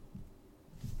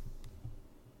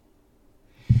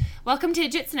Welcome to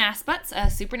Jits and Ass Butts,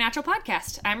 a supernatural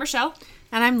podcast. I'm Rochelle.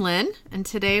 And I'm Lynn, and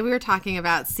today we are talking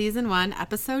about Season 1,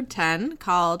 Episode 10,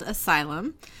 called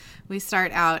Asylum. We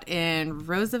start out in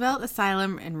Roosevelt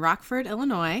Asylum in Rockford,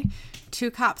 Illinois.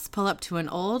 Two cops pull up to an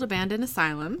old abandoned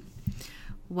asylum.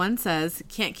 One says,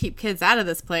 "Can't keep kids out of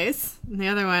this place." And the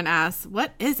other one asks,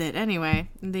 "What is it anyway?"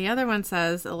 And the other one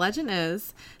says, "The legend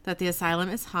is that the asylum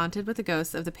is haunted with the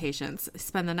ghosts of the patients.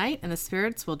 Spend the night and the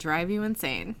spirits will drive you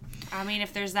insane." I mean,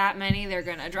 if there's that many, they're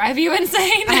going to drive you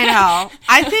insane. I know.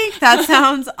 I think that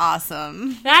sounds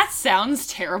awesome. That sounds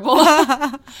terrible.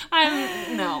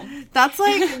 No. That's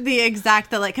like the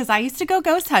exact, because I used to go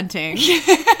ghost hunting.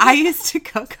 I used to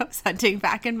go ghost hunting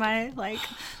back in my,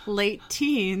 late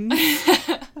teens.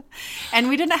 And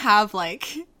we didn't have,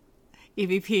 EVPs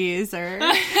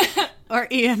or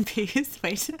EMPs.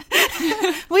 Wait.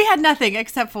 We had nothing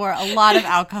except for a lot of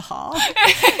alcohol.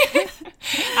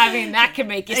 I mean, that could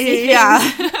make you see things. Yeah.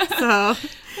 So,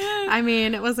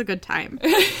 it was a good time.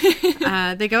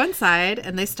 They go inside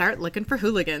and they start looking for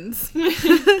hooligans.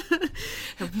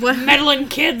 Meddling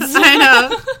kids. I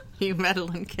know. You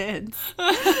meddling kids.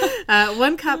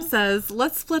 One cop says,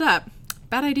 "Let's split up."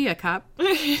 "Bad idea, cop."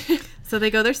 So they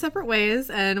go their separate ways,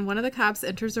 and one of the cops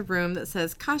enters a room that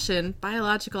says, "Caution,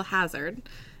 biological hazard."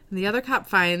 And the other cop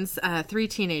finds 3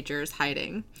 teenagers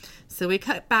hiding. So we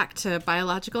cut back to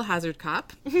biological hazard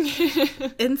cop.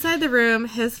 Inside the room,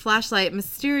 his flashlight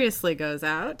mysteriously goes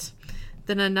out.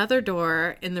 Then another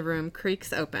door in the room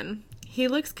creaks open. He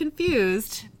looks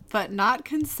confused, but not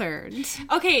concerned.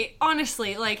 Okay,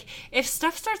 honestly, if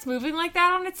stuff starts moving like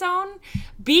that on its own,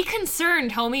 be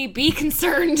concerned, homie. Be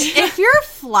concerned. If your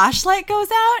flashlight goes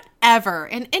out, ever,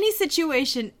 in any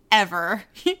situation ever,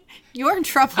 you're in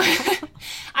trouble.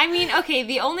 Okay,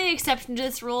 the only exception to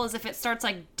this rule is if it starts,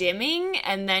 dimming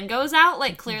and then goes out,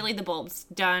 clearly the bulb's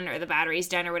done or the battery's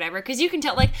done or whatever. Because you can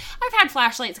tell, I've had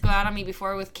flashlights go out on me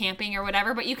before with camping or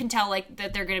whatever, but you can tell,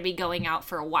 that they're going to be going out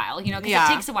for a while, because it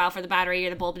takes a while for the battery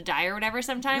or the bulb to die or whatever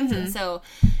sometimes. Mm-hmm. And so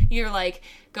you're,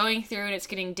 going through and it's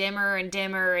getting dimmer and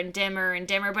dimmer and dimmer and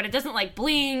dimmer, but it doesn't,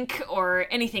 blink or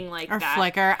anything like or that.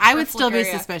 Flicker. I would still be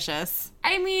suspicious.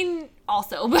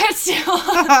 Also, but still.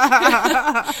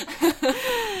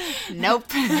 Nope.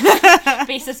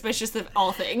 Be suspicious of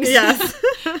all things. Yes.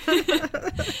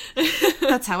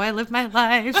 That's how I live my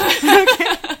life.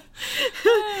 Okay.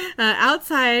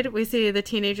 Outside, we see the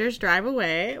teenagers drive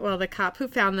away while the cop who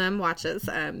found them watches.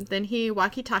 Then he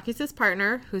walkie-talkies his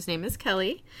partner, whose name is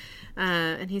Kelly.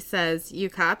 And he says, "You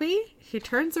copy?" He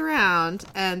turns around,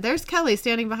 and there's Kelly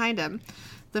standing behind him.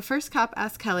 The first cop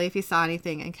asks Kelly if he saw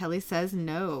anything, and Kelly says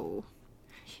no.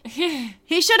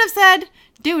 He should have said,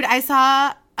 "Dude, I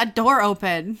saw a door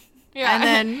open." Yeah. And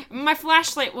then my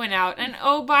flashlight went out, and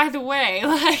oh, by the way,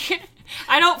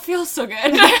 I don't feel so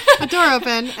good. A door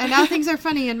open, and now things are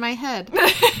funny in my head.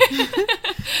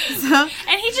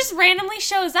 And he just randomly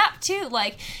shows up too.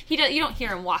 You don't hear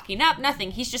him walking up,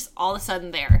 nothing. He's just all of a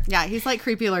sudden there. Yeah, he's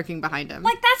creepy lurking behind him.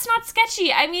 That's not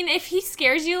sketchy. If he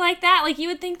scares you like that, you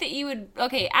would think that you would,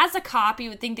 as a cop, you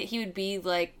would think that he would be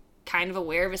kind of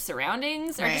aware of his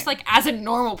surroundings, or just as a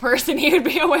normal person he would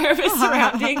be aware of his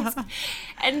surroundings.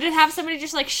 And to have somebody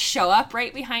just show up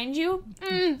right behind you,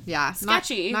 yeah,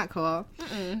 sketchy. Not cool.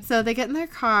 Mm-mm. So they get in their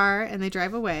car and they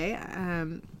drive away.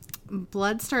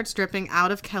 Blood starts dripping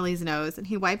out of Kelly's nose, and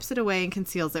he wipes it away and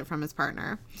conceals it from his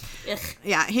partner. Ugh.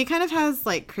 Yeah, he kind of has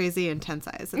crazy intense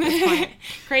eyes at this point.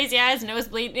 Crazy eyes,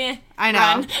 nosebleed. I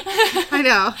know. I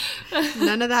know.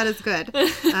 None of that is good.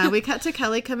 We cut to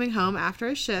Kelly coming home after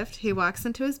a shift. He walks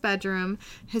into his bedroom.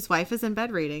 His wife is in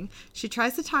bed reading. She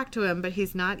tries to talk to him, but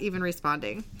he's not even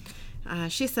responding.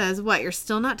 She says, "What, you're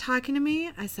still not talking to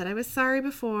me? I said I was sorry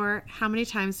before. How many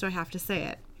times do I have to say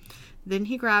it?" Then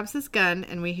he grabs his gun,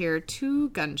 and we hear 2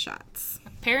 gunshots.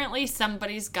 Apparently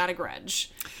somebody's got a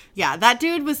grudge. Yeah, that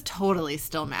dude was totally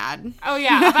still mad. Oh,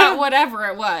 yeah, about whatever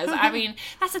it was.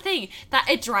 That's the thing. That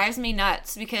it drives me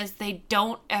nuts because they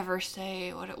don't ever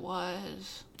say what it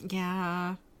was.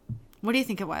 Yeah. What do you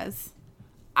think it was?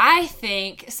 I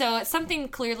think, so it's something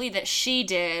clearly that she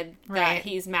did that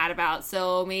he's mad about.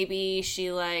 So maybe she,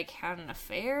 had an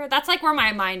affair? That's, where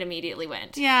my mind immediately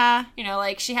went. Yeah.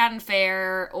 She had an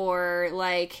affair, or,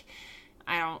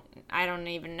 I don't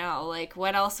even know.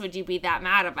 What else would you be that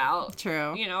mad about?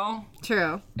 True.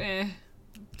 True.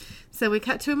 So we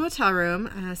cut to a motel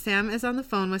room. Sam is on the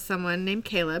phone with someone named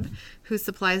Caleb. who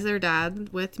supplies their dad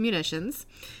with munitions.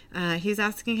 He's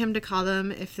asking him to call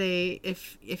them if he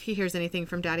hears anything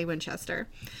from Daddy Winchester.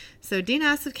 So Dean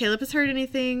asks if Caleb has heard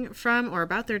anything from or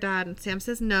about their dad, and Sam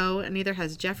says no, and neither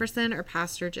has Jefferson or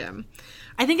Pastor Jim.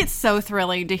 I think it's so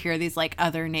thrilling to hear these like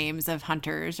other names of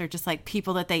hunters or just like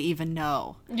people that they even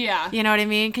know. Yeah. You know what I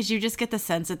mean? Because you just get the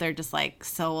sense that they're just like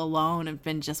so alone and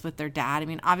been just with their dad. I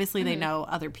mean, obviously they know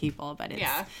other people, but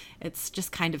it's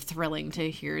just kind of thrilling to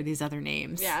hear these other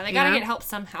names. Yeah, they gotta get help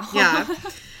somehow.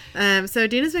 Yeah. So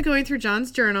Dean has been going through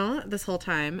John's journal this whole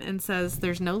time and says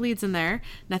there's no leads in there,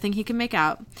 nothing he can make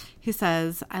out. He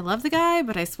says, I love the guy,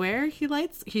 but I swear he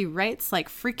writes like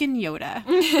freaking Yoda.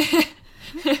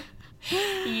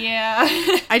 Yeah.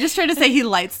 I just tried to say he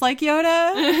lights like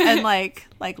Yoda and like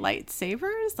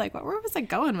lightsabers. Like, where was I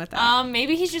going with that?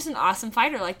 Maybe he's just an awesome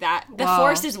fighter like that. The Whoa.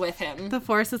 Force is with him. The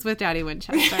Force is with Daddy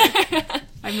Winchester.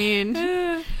 I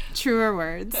mean, truer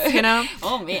words, you know?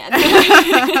 Oh, man.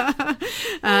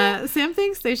 Sam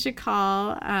thinks they should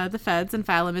call the feds and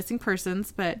file a missing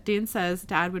persons, but Dean says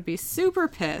Dad would be super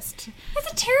pissed.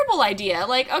 That's a terrible idea.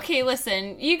 Like, okay,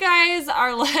 listen, you guys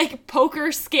are like poker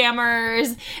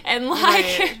scammers and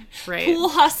like Right. pool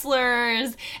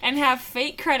hustlers and have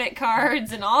fake credit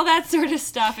cards and all that sort of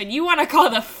stuff, and you want to call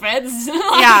the feds?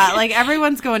 Yeah, like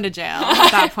everyone's going to jail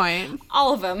at that point.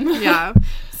 All of them. Yeah.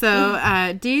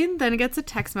 So Dean then gets a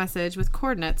text message with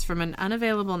coordinates from an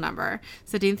unavailable number.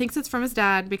 So Dean thinks it's from his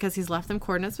dad because he's left them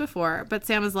coordinates before. But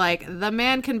Sam is like, the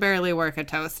man can barely work a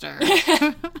toaster.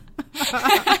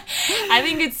 I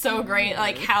think it's so great,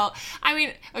 like how, I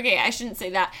mean, okay, I shouldn't say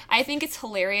that. I think it's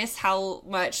hilarious how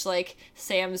much, like,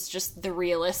 Sam's just the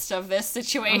realist of this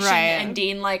situation, Right. and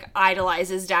Dean, like,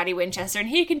 idolizes Daddy Winchester, and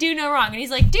he can do no wrong, and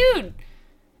he's like, dude,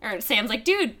 or Sam's like,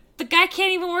 dude, the guy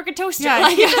can't even work a toaster. Yeah,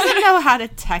 like, he doesn't know how to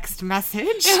text message.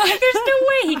 like, there's no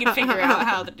way he can figure out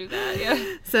how to do that,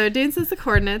 yeah. So Dean says the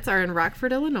coordinates are in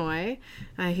Rockford, Illinois.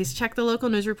 He's checked the local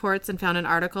news reports and found an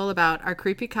article about our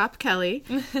creepy cop, Kelly.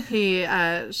 He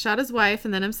shot his wife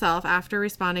and then himself after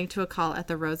responding to a call at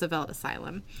the Roosevelt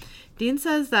Asylum. Dean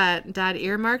says that Dad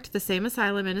earmarked the same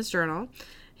asylum in his journal.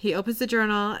 He opens the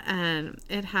journal, and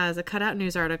it has a cutout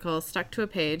news article stuck to a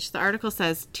page. The article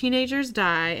says, teenagers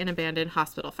die in abandoned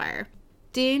hospital fire.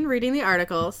 Dean, reading the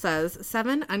article, says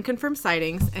 7 unconfirmed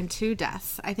sightings and 2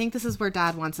 deaths. I think this is where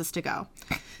Dad wants us to go.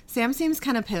 Sam seems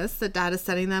kind of pissed that Dad is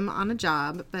sending them on a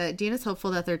job, but Dean is hopeful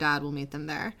that their dad will meet them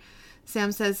there.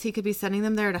 Sam says he could be sending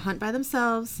them there to hunt by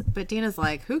themselves, but Dean is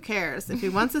like, who cares? If he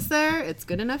wants us there, it's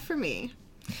good enough for me.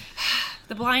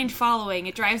 The blind following,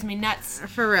 it drives me nuts.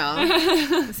 For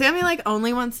real. Sammy, like,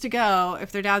 only wants to go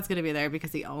if their dad's going to be there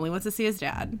because he only wants to see his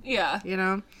dad. Yeah. You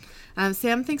know?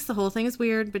 Sam thinks the whole thing is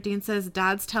weird, but Dean says,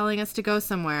 Dad's telling us to go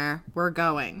somewhere. We're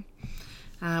going.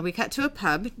 We cut to a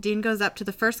pub. Dean goes up to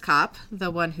the first cop, the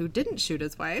one who didn't shoot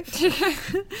his wife.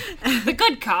 The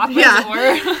good cop, as Yeah. it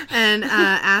were. And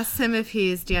asks him if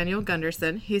he's Daniel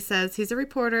Gunderson. He says he's a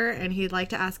reporter and he'd like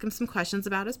to ask him some questions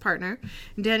about his partner.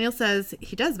 And Daniel says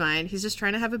he does mind. He's just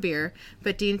trying to have a beer,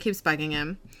 but Dean keeps bugging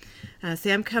him.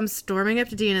 Sam comes storming up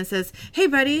to Dean and says, hey,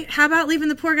 buddy, how about leaving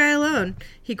the poor guy alone?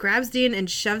 He grabs Dean and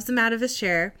shoves him out of his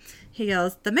chair. He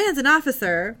yells, the man's an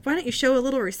officer. Why don't you show a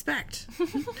little respect?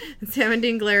 And Sam and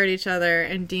Dean glare at each other,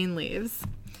 and Dean leaves.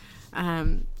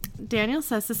 Daniel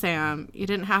says to Sam, you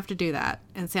didn't have to do that.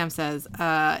 And Sam says,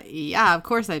 yeah, of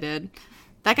course I did.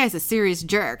 That guy's a serious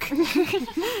jerk.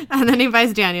 And then he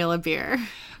buys Daniel a beer.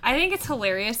 I think it's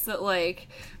hilarious that, like,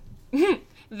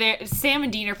 Sam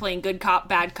and Dean are playing good cop,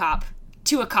 bad cop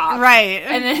to a cop. Right.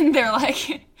 And then they're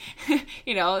like,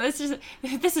 you know, this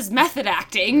is method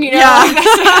acting, you know? Yeah.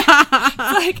 It's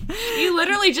like, you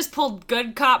literally just pulled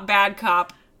good cop, bad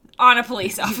cop on a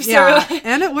police officer. Yeah,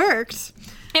 and it worked.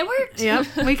 It worked. Yep.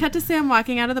 We cut to Sam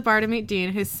walking out of the bar to meet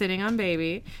Dean, who's sitting on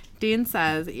Baby. Dean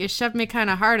says, you shoved me kind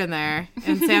of hard in there.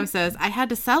 And Sam says, I had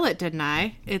to sell it, didn't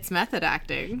I? It's method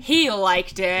acting. He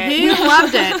liked it. He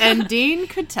loved it, and Dean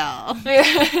could tell.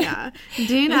 Yeah.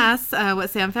 Dean asks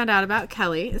what Sam found out about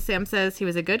Kelly. Sam says he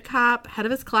was a good cop, head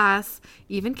of his class,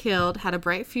 even killed, had a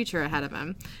bright future ahead of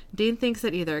him. Dean thinks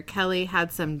that either Kelly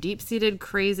had some deep-seated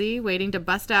crazy waiting to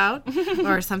bust out,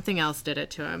 or something else did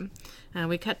it to him.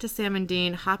 We cut to Sam and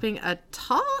Dean hopping a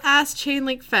tall-ass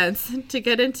chain-link fence to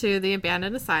get into the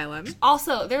abandoned asylum.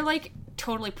 Also, they're, like,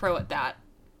 totally pro at that.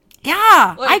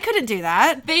 Yeah, Like, I couldn't do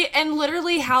that. And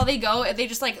literally how they go, they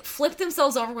just like flip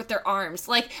themselves over with their arms.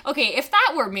 Like, okay, if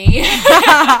that were me,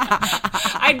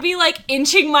 I'd be like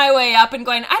inching my way up and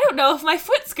going, I don't know if my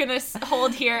foot's gonna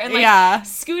hold here, and like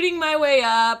scooting my way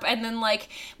up, and then like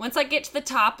once I get to the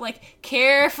top, like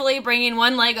carefully bringing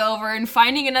one leg over and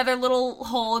finding another little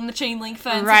hole in the chain link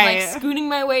fence, and like scooting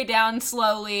my way down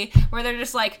slowly, where they're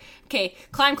just like, okay,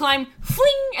 climb, fling,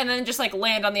 and then just like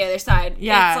land on the other side.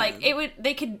 Yeah, it's like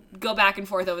they could go back and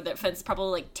forth over that fence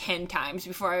probably like 10 times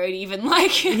before I would even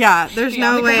like. Yeah, there's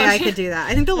no way I could do that.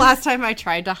 I think the last time I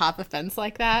tried to hop a fence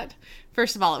like that,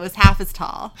 first of all, it was half as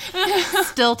tall,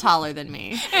 still taller than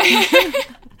me,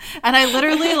 and I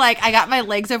literally like I got my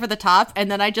legs over the top,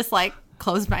 and then I just like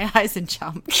closed my eyes and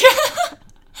jumped.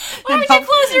 Why would you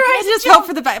close your eyes? I just hope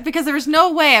for the best, because there was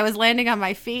no way I was landing on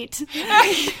my feet.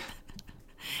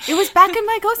 It was back in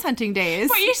my ghost hunting days.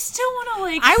 But you still want to,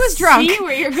 like, I was drunk. See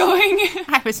where you're going?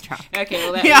 I was drunk. Okay,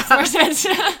 well, that makes more sense.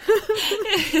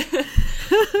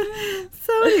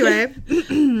 So anyway,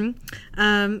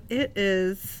 it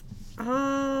is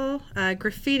all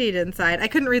graffitied inside. I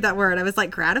couldn't read that word. I was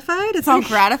like, gratified? It's all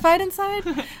gratified inside?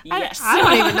 Yes. I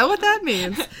don't even know what that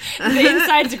means. The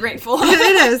inside's grateful.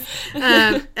 It is.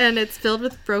 And it's filled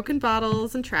with broken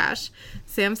bottles and trash.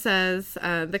 Sam says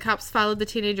the cops followed the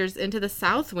teenagers into the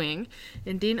south wing,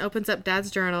 and Dean opens up Dad's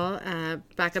journal,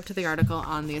 back up to the article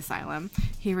on the asylum.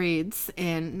 He reads,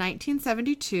 in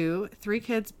 1972, 3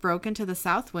 kids broke into the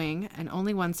south wing, and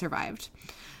only one survived.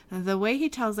 The way he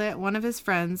tells it, one of his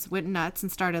friends went nuts and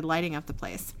started lighting up the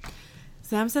place.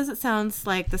 Sam says it sounds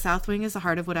like the south wing is the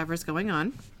heart of whatever's going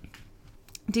on.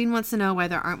 Dean wants to know why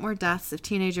there aren't more deaths if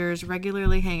teenagers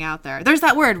regularly hang out there. There's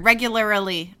that word,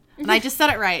 regularly. And I just said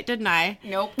it right, didn't I?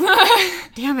 Nope.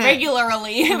 Damn it.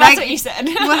 No. That's what you said.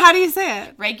 Well, how do you say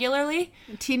it? Regularly?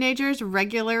 Teenagers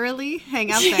regularly hang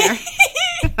out there.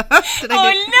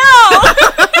 No!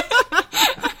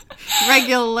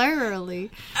 Regularly.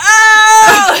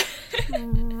 Oh!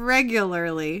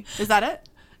 Regularly. Is that it?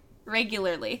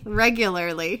 Regularly.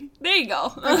 There you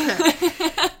go.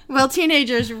 Okay. Well,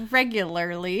 teenagers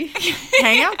regularly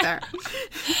hang out there.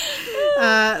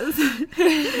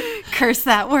 Curse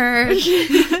that word.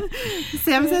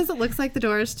 Sam says it looks like the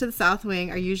doors to the south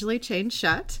wing are usually chained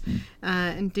shut.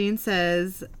 And Dean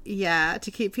says, yeah,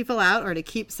 to keep people out or to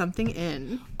keep something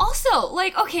in. Also,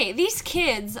 like, okay, these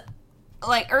kids...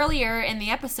 Like, earlier in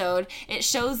the episode, it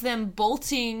shows them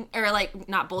bolting, or, like,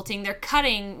 not bolting, they're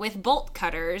cutting with bolt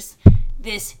cutters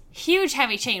this huge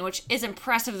heavy chain, which is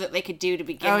impressive that they could do to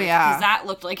begin with, because that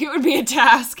looked like it would be a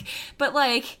task. But,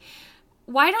 like,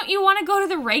 why don't you want to go to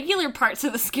the regular parts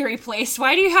of the scary place?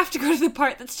 Why do you have to go to the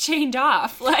part that's chained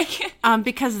off? Like,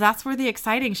 because that's where the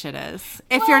exciting shit is.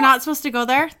 If you're not supposed to go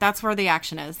there, that's where the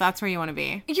action is. That's where you want to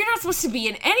be. You're not supposed to be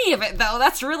in any of it, though.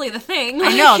 That's really the thing.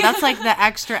 Like, I know. That's like the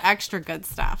extra good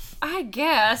stuff. I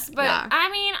guess. But,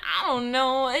 I mean, I don't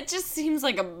know. It just seems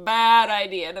like a bad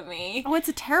idea to me. Oh, it's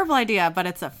a terrible idea, but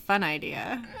it's a fun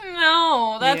idea.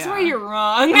 No, that's where you're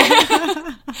wrong.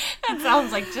 That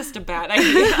sounds like just a bad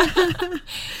idea.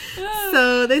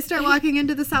 So they start walking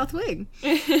into the south wing.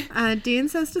 Dean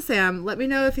says to Sam, let me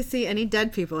know if you see any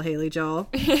dead people, Haley Joel.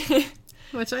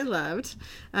 Which I loved.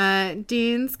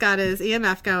 Dean's got his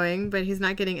EMF going, but he's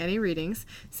not getting any readings.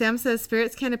 Sam says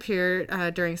spirits can appear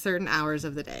during certain hours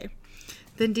of the day.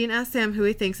 Then Dean asks Sam who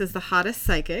he thinks is the hottest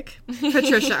psychic.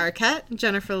 Patricia Arquette,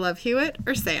 Jennifer Love Hewitt,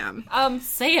 or Sam?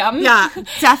 Sam. Yeah,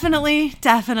 definitely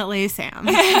Sam.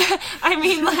 I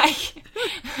mean, like,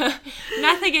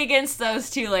 nothing against those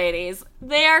two ladies.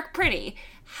 They are pretty.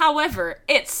 However,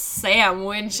 it's Sam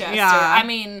Winchester. Yeah. I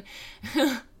mean,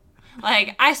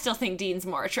 like, I still think Dean's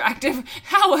more attractive.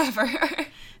 However,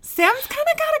 Sam's kind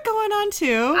of got it going on,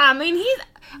 too. I mean,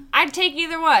 I'd take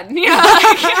either one. You know,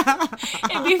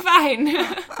 like, it'd be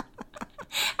fine.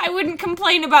 I wouldn't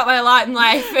complain about my lot in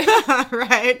life.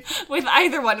 Right. With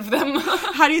either one of them.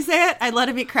 How do you say it? I'd let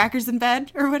him eat crackers in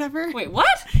bed or whatever. Wait, what?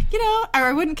 You know, or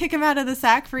I wouldn't kick him out of the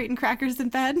sack for eating crackers in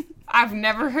bed. I've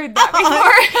never heard that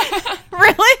before.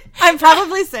 Really? I'm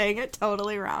probably saying it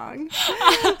totally wrong.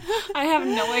 I have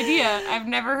no idea. I've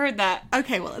never heard that.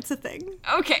 Okay, well, it's a thing.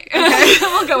 Okay.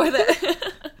 We'll go with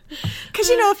it. Because,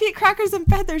 you know, if you eat crackers in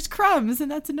bed, there's crumbs,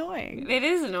 and that's annoying. It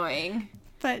is annoying.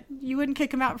 But you wouldn't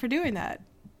kick him out for doing that.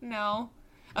 No.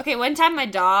 Okay, one time my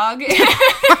dog...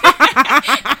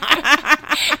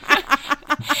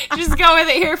 Just go with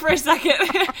it here for a second.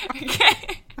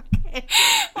 Okay.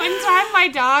 One time my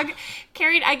dog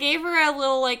I gave her a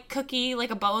little, like, cookie, like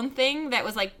a bone thing that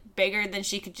was, like, bigger than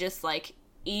she could just, like,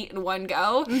 eat in one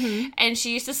go. Mm-hmm. And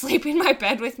she used to sleep in my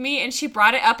bed with me, and she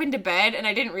brought it up into bed, and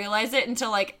I didn't realize it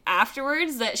until, like,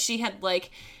 afterwards that she had,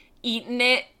 like, eaten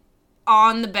it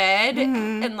on the bed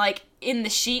and, like, in the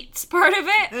sheets part of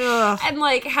it. Ugh. And,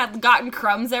 like, had gotten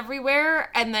crumbs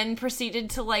everywhere and then proceeded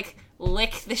to, like,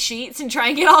 lick the sheets and try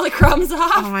and get all the crumbs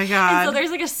off. Oh, my God. And so there's,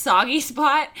 like, a soggy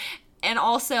spot and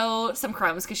also some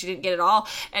crumbs because she didn't get it all.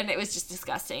 And it was just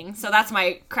disgusting. So that's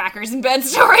my crackers in bed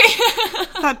story.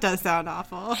 That does sound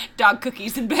awful. Dog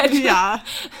cookies in bed. Yeah.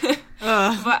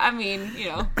 Ugh. But, I mean, you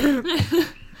know.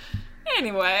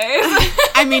 Anyways.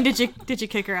 I mean, did you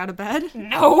kick her out of bed?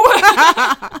 No.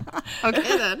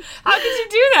 Okay, then. How could you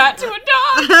do that to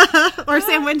a dog? Or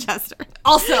Sam Winchester.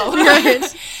 Also,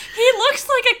 Right. He looks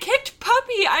like a kicked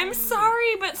puppy. I'm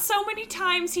sorry, but so many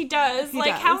times he does.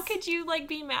 Like, does. how could you, like,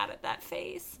 be mad at that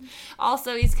face?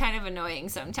 Also, he's kind of annoying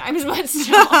sometimes, but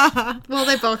still. Well,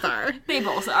 they both are. They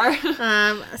both are.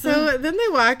 So then they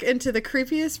walk into the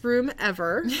creepiest room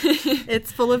ever.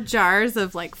 It's full of jars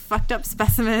of, like, fucked up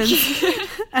specimens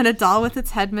and a doll with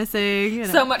its head missing.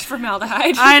 So much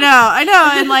formaldehyde. I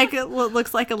know. And, like, it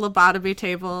looks like a lobotomy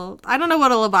table. I don't know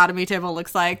what a lobotomy table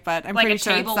looks like, but I'm like pretty a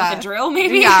sure table it's that. with a drill,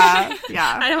 maybe? Yeah.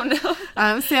 I don't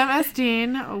know. Sam asks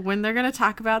Dean when they're going to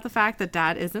talk about the fact that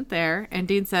Dad isn't there. And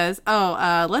Dean says,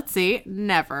 let's see,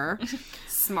 never.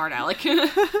 Smart Alec.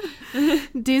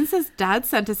 Dean says Dad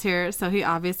sent us here, so he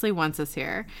obviously wants us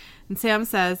here. And Sam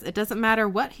says it doesn't matter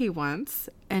what he wants.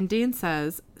 And Dean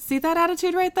says, see that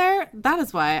attitude right there? That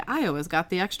is why I always got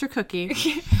the extra cookie.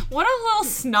 What a little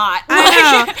snot.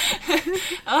 I know.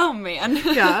 Oh, man.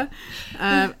 Yeah.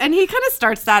 And he kind of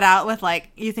starts that out with,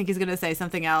 like, you think he's going to say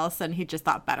something else, and he just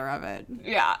thought better of it.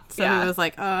 Yeah. So he was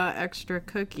like, extra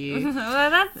cookie. Well,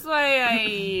 that's why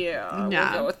I will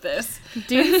go with this.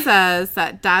 Dean says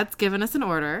that Dad's given us an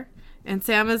order. And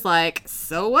Sam is like,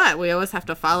 so what? We always have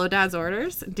to follow Dad's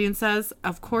orders? Dean says,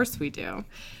 of course we do.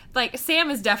 Like,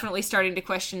 Sam is definitely starting to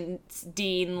question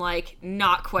Dean, like,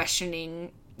 not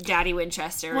questioning Daddy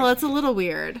Winchester. Well, it's a little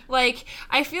weird. Like,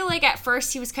 I feel like at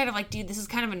first he was kind of like, dude, this is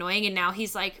kind of annoying. And now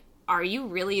he's like, are you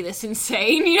really this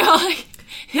insane? You know, like,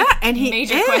 yeah, and he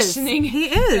major is. questioning. He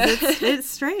is. It's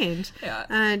strange.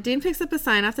 Yeah. Dean picks up a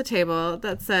sign off the table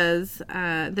that says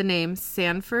the name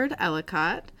Sanford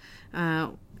Ellicott,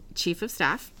 Chief of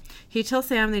Staff. He tells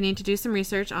Sam they need to do some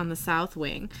research on the South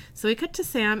Wing. So we cut to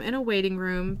Sam in a waiting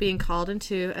room being called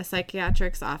into a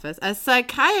psychiatrist's office. A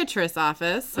psychiatrist's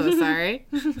office. So sorry.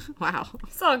 Wow.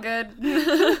 It's all good.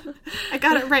 I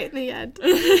got it right in the end.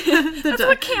 That's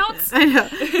what counts. I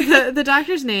know. The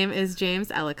doctor's name is James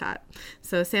Ellicott.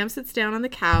 So Sam sits down on the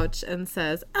couch and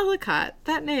says, Ellicott,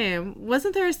 that name.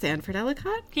 Wasn't there a Sanford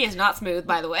Ellicott? He is not smooth,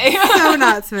 by the way. So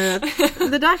not smooth.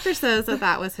 The doctor says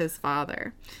that was his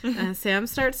father. Sam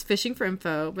starts fishing for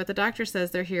info, but the doctor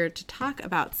says they're here to talk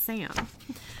about Sam.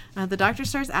 The doctor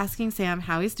starts asking Sam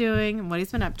how he's doing and what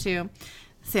he's been up to.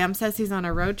 Sam says he's on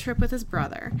a road trip with his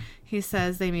brother. He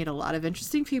says they meet a lot of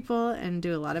interesting people and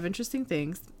do a lot of interesting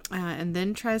things. And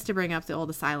then tries to bring up the old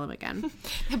asylum again.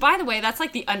 By the way, that's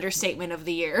like the understatement of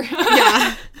the year.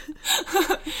 Yeah.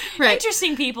 Right.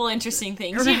 Interesting people, interesting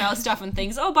things, you know, stuff and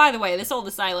things. Oh, by the way, this old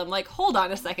asylum, like, hold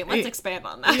on a second, let's expand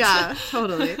on that. Yeah,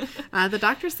 totally. The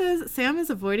doctor says Sam is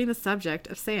avoiding the subject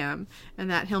of Sam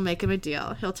and that he'll make him a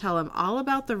deal. He'll tell him all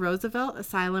about the Roosevelt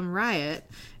Asylum riot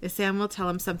if Sam will tell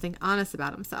him something honest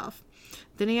about himself.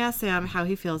 Then he asks Sam how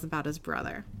he feels about his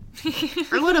brother.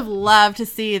 I would have loved to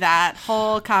see that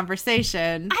whole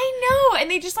conversation. I know, and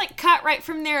they just, like, cut right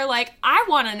from there, like, I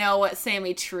want to know what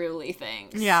Sammy truly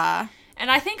thinks. Yeah.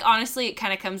 And I think, honestly, it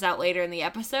kind of comes out later in the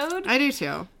episode. I do,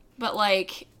 too. But,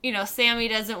 like, you know, Sammy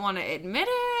doesn't want to admit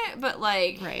it, but,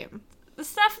 like... Right. The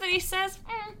stuff that he says,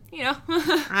 you know.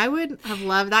 I would have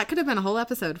loved... That could have been a whole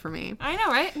episode for me. I know,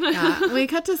 right? We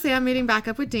cut to Sam meeting back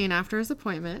up with Dean after his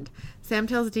appointment. Sam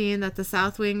tells Dean that the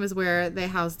South Wing was where they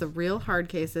housed the real hard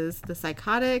cases, the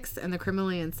psychotics, and the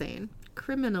criminally insane.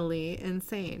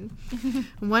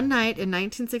 One night in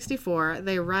 1964,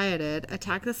 they rioted,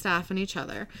 attacked the staff and each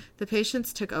other. The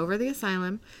patients took over the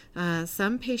asylum.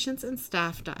 Some patients and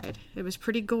staff died. It was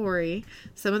pretty gory.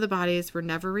 Some of the bodies were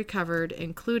never recovered,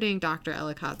 including Dr.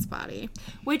 Ellicott's body.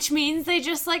 Which means they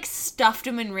just, like, stuffed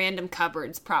him in random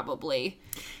cupboards, probably.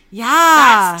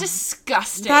 Yeah. That's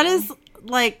disgusting. That is,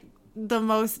 like... the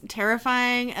most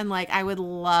terrifying, and like I would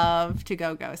love to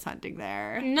go ghost hunting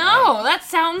there. No, that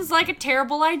sounds like a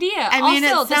terrible idea. I mean,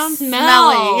 also, it sounds the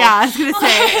smell. smelly. Yeah, I was gonna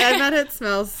say. I bet it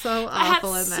smells so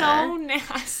awful in there. So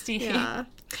nasty. Yeah.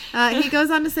 He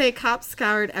goes on to say cops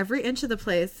scoured every inch of the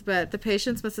place, but the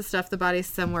patients must have stuffed the bodies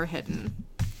somewhere hidden.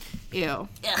 Ew.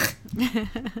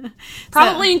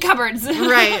 Probably in cupboards.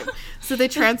 Right. So they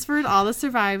transferred all the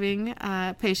surviving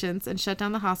patients and shut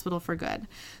down the hospital for good.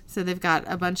 So they've got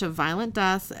a bunch of violent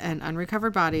deaths and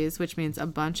unrecovered bodies, which means a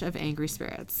bunch of angry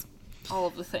spirits. all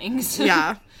of the things.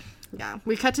 Yeah. Yeah.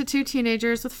 We cut to 2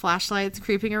 teenagers with flashlights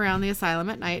creeping around the asylum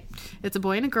at night. It's a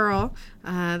boy and a girl.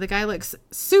 The guy looks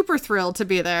super thrilled to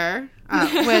be there,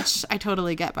 which I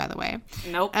totally get, by the way.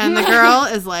 Nope. And the girl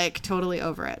is like totally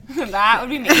over it. That would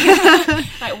be me.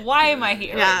 Like, why am I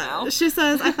here right now? She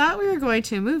says, I thought we were going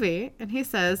to a movie. And he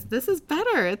says, this is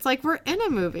better. It's like we're in a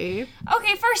movie.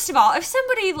 Okay, first of all, if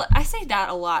somebody... I say that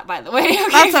a lot, by the way. Okay,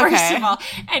 That's okay. First of all.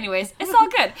 Anyways, it's all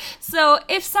good. So,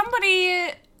 if somebody...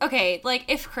 Okay, like,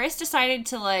 if Chris decided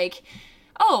to, like,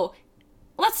 oh,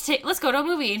 let's go to a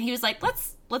movie, and he was like,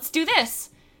 let's do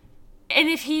this. And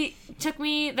if he took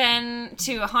me then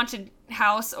to a haunted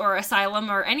house or asylum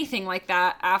or anything like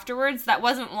that afterwards, that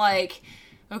wasn't like,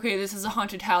 okay, this is a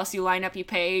haunted house, you line up, you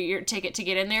pay your ticket to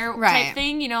get in there type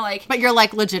thing, you know, like... But you're,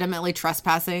 like, legitimately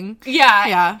trespassing. Yeah.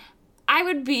 Yeah. I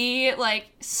would be, like,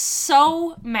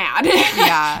 so mad.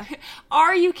 Yeah.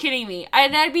 Are you kidding me?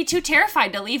 And I'd be too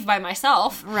terrified to leave by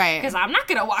myself. Right. Because I'm not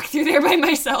going to walk through there by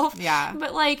myself. Yeah.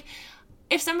 But, like,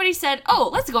 if somebody said, oh,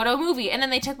 let's go to a movie, and then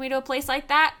they took me to a place like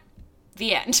that,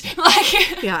 the end.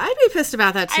 Like, yeah, I'd be pissed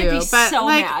about that too. I'd be but so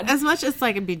like, mad. as much as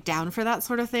like I'd be down for that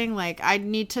sort of thing, like I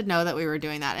need to know that we were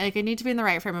doing that. Like I need to be in the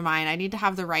right frame of mind. I need to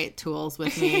have the right tools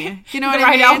with me. You know what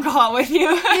I mean? The right alcohol with you.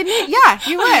 Yeah,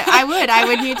 you would. I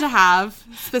would need to have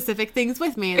specific things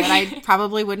with me that I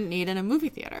probably wouldn't need in a movie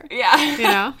theater. Yeah. You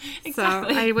know?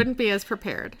 Exactly. So I wouldn't be as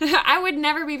prepared. I would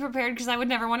never be prepared because I would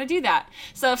never want to do that.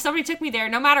 So if somebody took me there,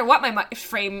 no matter what my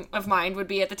frame of mind would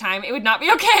be at the time, it would not be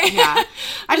okay. Yeah.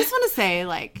 I just want to say,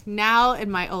 like, now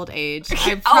in my old age,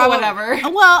 whatever.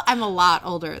 Well, I'm a lot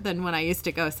older than when I used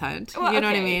to ghost hunt. Well, you know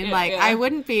okay, what I mean? yeah, like, yeah. I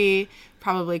wouldn't be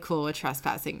probably cool with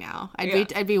trespassing now.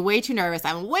 I'd be way too nervous.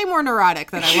 I'm way more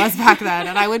neurotic than I was back then,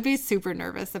 and I would be super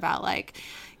nervous about like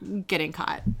getting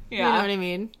caught. Yeah. You know what I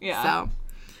mean? Yeah. So.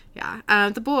 Yeah.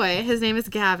 The boy, his name is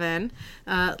Gavin,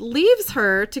 leaves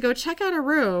her to go check out a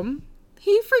room.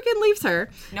 He freaking leaves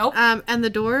her. Nope. And the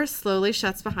door slowly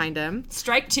shuts behind him.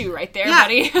 Strike 2 right there, Yeah.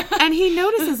 buddy. And he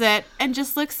notices it and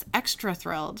just looks extra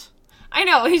thrilled. I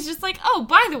know. He's just like, oh,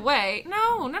 by the way,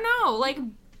 no. Like,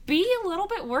 be a little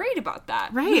bit worried about that.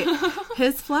 Right.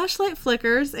 His flashlight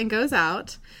flickers and goes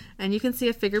out, and you can see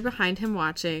a figure behind him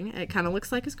watching. It kind of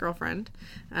looks like his girlfriend.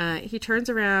 He turns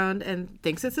around and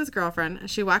thinks it's his girlfriend.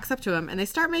 She walks up to him, and they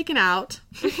start making out.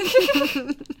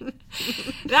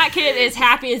 That kid is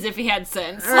happy as if he had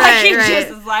sense. Right, Like, he right. just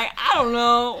is like, I don't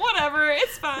know, whatever,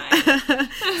 it's fine.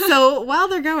 So while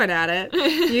they're going at it,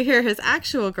 you hear his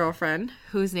actual girlfriend,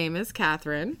 whose name is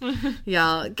Catherine,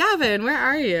 yell, "Gavin, where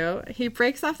are you?" He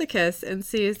breaks off the kiss and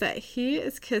sees that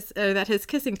that his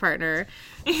kissing partner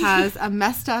has a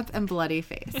messed up and bloody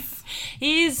face.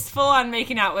 He's full on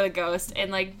making out with a ghost and,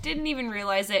 like, didn't even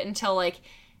realize it until, like,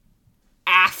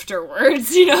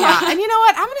 afterwards, you know? Yeah, and you know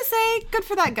what? I'm gonna say, good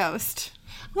for that ghost.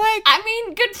 Like, I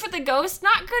mean, good for the ghost,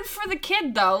 not good for the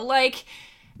kid, though. Like,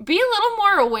 be a little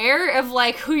more aware of,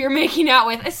 like, who you're making out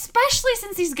with, especially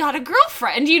since he's got a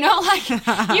girlfriend, you know? Like,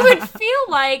 you would feel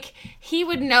like he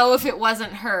would know if it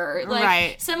wasn't her. Like,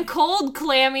 Right. some cold,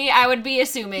 clammy, I would be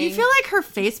assuming. you feel like her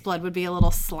face blood would be a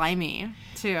little slimy,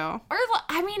 too. Or,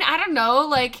 I mean, I don't know,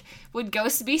 like, would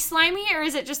ghosts be slimy, or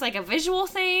is it just, like, a visual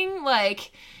thing?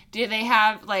 Like, do they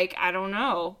have, like, I don't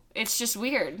know. It's just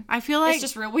weird. I feel like It's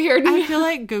just real weird. I feel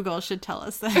like Google should tell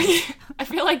us this. I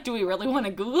feel like, do we really want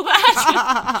to Google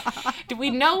that? Do we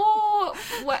know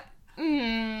what... do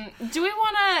we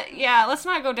want to... Yeah, let's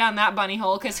not go down that bunny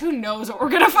hole, because who knows what we're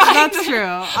going to find. That's true.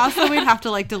 Also, we'd have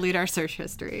to, like, delete our search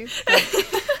history.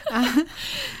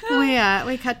 But,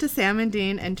 we cut to Sam and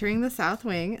Dean entering the South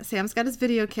Wing. Sam's got his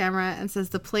video camera and says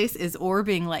the place is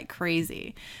orbing like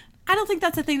crazy. I don't think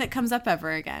that's a thing that comes up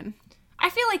ever again. I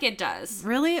feel like it does.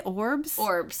 Really? Orbs?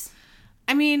 Orbs.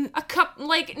 I mean...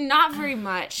 Like, not very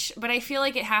much, but I feel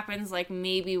like it happens, like,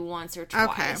 maybe once or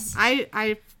twice. Okay.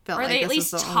 I felt Or like they this at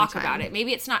least was the talk only about time. it.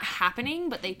 Maybe it's not happening,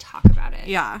 but they talk about it.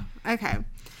 Yeah. Okay.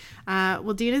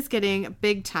 Well, Dean is getting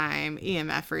big time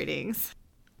EMF readings.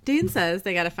 Dean says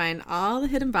they got to find all the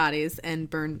hidden bodies and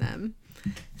burn them.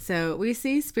 So we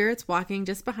see spirits walking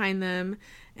just behind them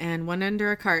and one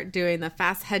under a cart doing the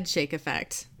fast head shake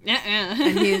effect.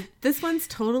 And this one's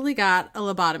totally got a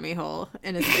lobotomy hole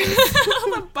in his face.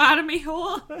 Lobotomy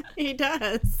hole. He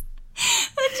does.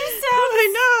 That just sounds I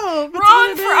know.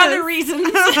 wrong for other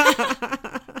reasons.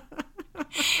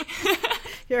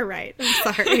 You're right.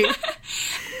 I'm sorry.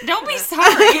 Don't be sorry.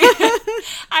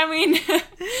 I mean,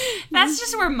 that's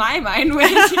just where my mind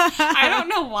went. I don't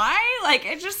know why. Like,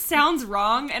 it just sounds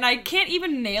wrong, and I can't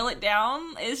even nail it down.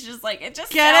 It's just like, it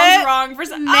just Get sounds it? wrong for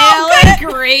some. Nail Oh, it. good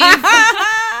grief.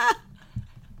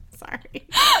 Sorry.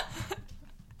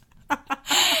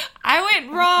 I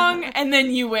went wrong wrong, and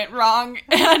then you went wrong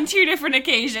on 2 different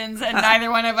occasions, and neither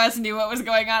one of us knew what was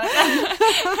going on at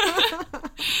that.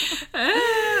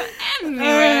 Anyway.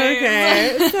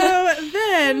 Okay, so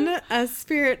then a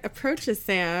spirit approaches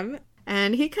Sam,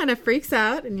 and he kind of freaks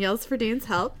out and yells for Dean's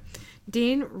help.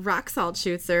 Dean rock salt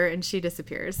shoots her, and she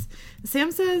disappears.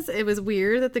 Sam says it was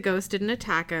weird that the ghost didn't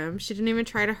attack him. She didn't even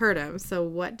try to hurt him. So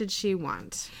what did she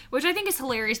want? Which I think is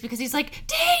hilarious because he's like,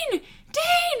 Dean,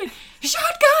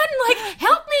 shotgun, like,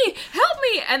 help me.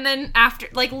 And then after,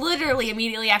 like, literally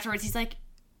immediately afterwards, he's like,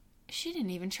 she didn't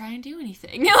even try and do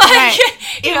anything. Like, right.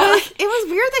 It was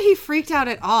weird that he freaked out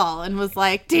at all and was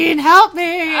like, Dean, help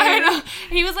me. I know.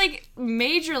 He was like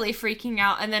majorly freaking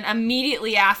out, and then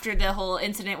immediately after the whole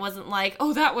incident wasn't like,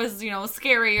 oh, that was,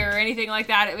 scary or anything like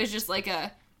that. It was just like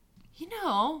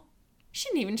she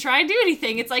didn't even try and do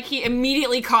anything. It's like he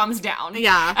immediately calms down.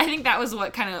 Yeah. I think that was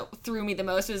what kind of threw me the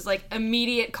most, was like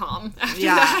immediate calm after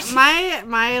that.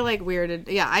 My like weirded.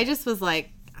 Yeah, I just was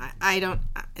like, I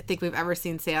think we've ever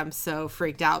seen Sam so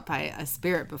freaked out by a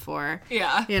spirit before.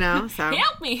 Yeah. So.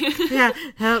 Help me. Yeah,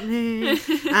 help me.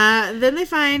 Then they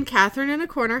find Catherine in a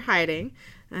corner hiding.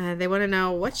 They want to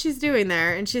know what she's doing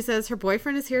there. And she says her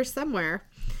boyfriend is here somewhere.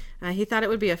 He thought it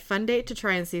would be a fun date to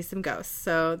try and see some ghosts.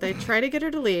 So they try to get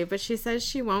her to leave, but she says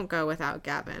she won't go without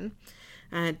Gavin.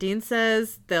 Dean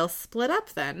says they'll split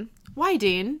up then. Why,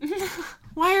 Dean?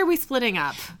 Why are we splitting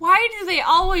up? Why do they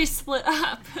always split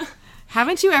up?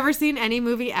 Haven't you ever seen any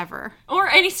movie ever? Or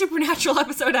any Supernatural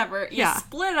episode ever. You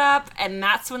split up, and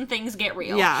that's when things get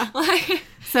real. Yeah.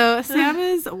 So Sam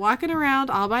is walking around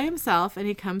all by himself, and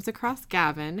he comes across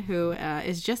Gavin, who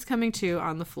is just coming to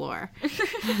on the floor.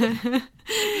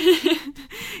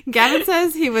 Gavin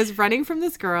says he was running from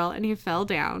this girl, and he fell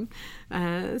down.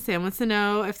 Sam wants to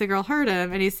know if the girl hurt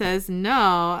him, and he says,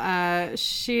 no,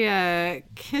 she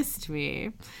kissed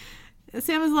me.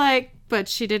 Sam is like, but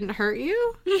she didn't hurt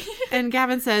you? And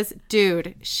Gavin says,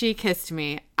 dude, she kissed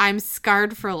me. I'm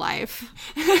scarred for life.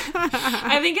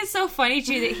 I think it's so funny,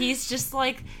 too, that he's just,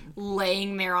 like,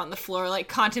 laying there on the floor, like,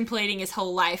 contemplating his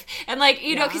whole life. And, like,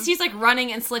 know, because he's, like,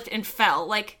 running and slipped and fell.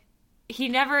 Like, he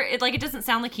never, it doesn't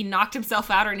sound like he knocked himself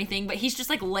out or anything, but he's just,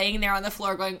 like, laying there on the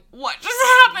floor going, what just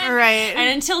happened? Right. And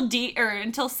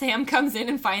until Sam comes in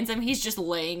and finds him, he's just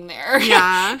laying there.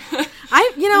 Yeah.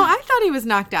 I thought he was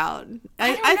knocked out.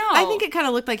 I don't know. I think it kind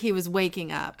of looked like he was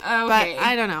waking up. Okay. But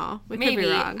I don't know. We could be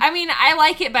wrong. I mean, I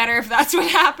like it better if that's what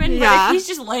happened, but if he's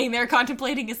just laying there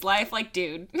contemplating his life, like,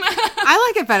 dude.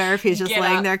 I like it better if he's just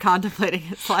laying there contemplating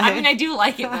his life. I mean, I do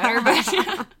like it better, but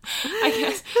I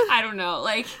guess, I don't know,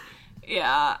 like...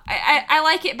 Yeah, I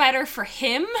like it better for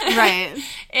him, right?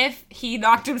 If he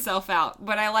knocked himself out,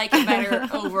 but I like it better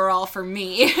overall for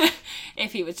me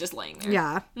if he was just laying there.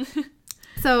 Yeah.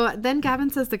 So then Gavin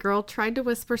says the girl tried to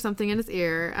whisper something in his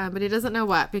ear, but he doesn't know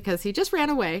what because he just ran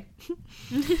away.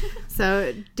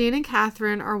 So Dean and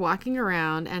Catherine are walking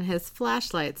around and his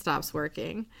flashlight stops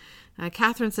working.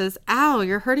 Catherine says, ow,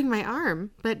 you're hurting my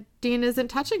arm. But Dean isn't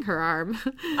touching her arm.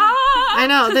 I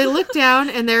know. They look down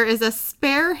and there is a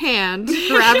spare hand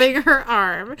grabbing her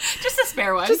arm. Just a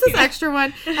spare one. Just this extra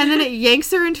one. And then it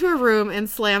yanks her into a room and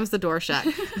slams the door shut.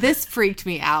 This freaked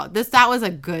me out. That was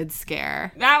a good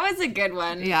scare. That was a good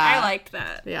one. Yeah. I liked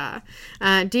that. Yeah.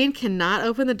 Dean cannot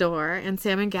open the door and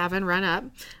Sam and Gavin run up.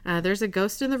 There's a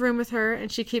ghost in the room with her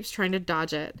and she keeps trying to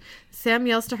dodge it. Sam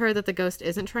yells to her that the ghost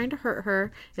isn't trying to hurt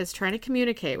her. It's trying to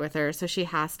communicate with her, so she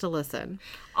has to listen.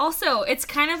 Also, it's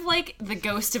kind of like the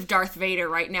ghost of Darth Vader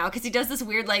right now, because he does this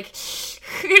weird, like,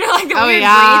 like the weird breathing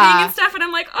and stuff, and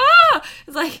I'm like, oh!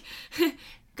 It's like,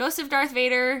 ghost of Darth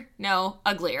Vader, no,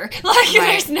 uglier. Like,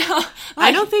 there's no... Like,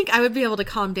 I don't think I would be able to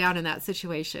calm down in that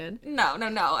situation. No.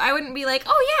 I wouldn't be like,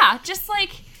 oh yeah, just like...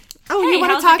 Oh, hey, you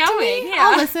want to talk to me? Yeah.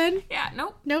 I'll listen. Yeah,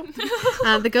 nope.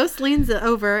 The ghost leans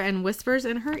over and whispers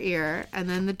in her ear, and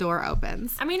then the door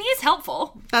opens. I mean, he's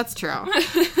helpful. That's true.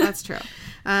 That's true.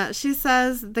 She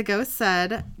says the ghost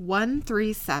said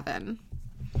 137.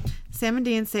 Sam and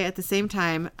Dean say at the same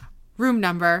time, room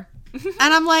number. And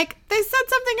I'm like, they said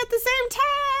something at the same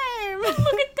time.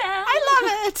 Look at that. I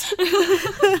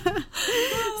love it.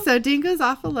 So Dean goes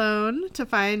off alone to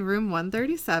find room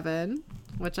 137.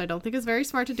 Which I don't think is very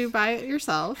smart to do by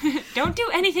yourself. Don't do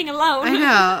anything alone. I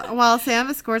know. While Sam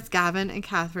escorts Gavin and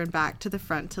Catherine back to the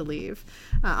front to leave.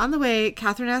 On the way,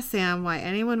 Catherine asks Sam why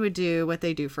anyone would do what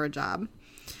they do for a job.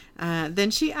 Then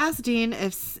she asks Sam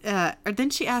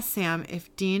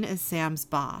if Dean is Sam's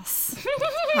boss.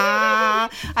 I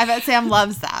bet Sam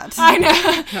loves that. I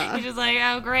know. He's just like,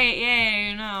 oh, great,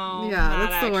 yay, no. Yeah,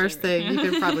 that's the worst thing you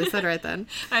could probably said right then.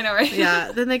 I know, right?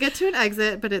 Yeah. Then they get to an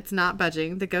exit, but it's not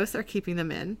budging. The ghosts are keeping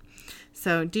them in.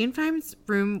 So Dean finds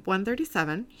room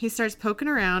 137. He starts poking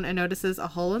around and notices a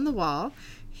hole in the wall.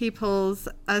 He pulls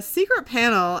a secret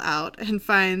panel out and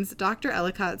finds Dr.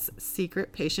 Ellicott's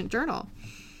secret patient journal.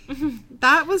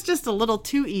 That was just a little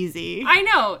too easy. I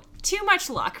know. Too much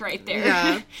luck right there.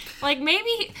 Yeah. Like,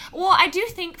 maybe... Well, I do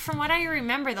think, from what I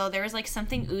remember, though, there was, like,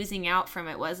 something oozing out from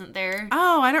it, wasn't there?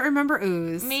 Oh, I don't remember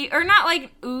ooze. Or not,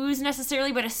 like, ooze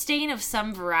necessarily, but a stain of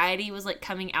some variety was, like,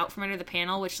 coming out from under the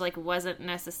panel, which, like, wasn't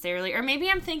necessarily... Or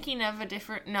maybe I'm thinking of a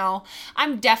different... No,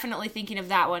 I'm definitely thinking of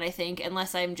that one, I think,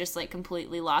 unless I'm just, like,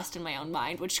 completely lost in my own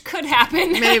mind, which could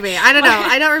happen. Maybe. I don't know.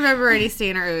 I don't remember any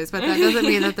stain or ooze, but that doesn't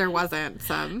mean that there wasn't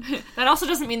some. That also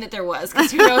doesn't mean that there was,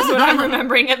 because who knows what I'm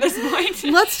remembering at this point.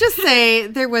 Let's just say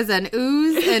there was an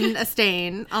ooze and a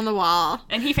stain on the wall.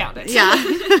 And he found it. Yeah.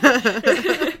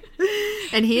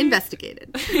 And he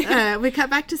investigated. We cut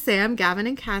back to Sam, Gavin,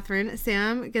 and Catherine.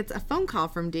 Sam gets a phone call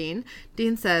from Dean.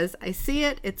 Dean says, I see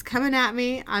it. It's coming at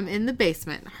me. I'm in the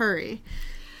basement. Hurry.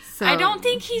 So, I don't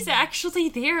think he's actually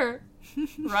there.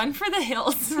 Run for the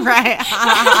hills. Right.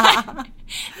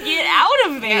 Get out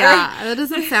of there. Yeah, that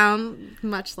doesn't sound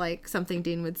much like something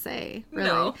Dean would say, really.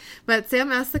 No. But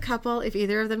Sam asks the couple if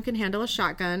either of them can handle a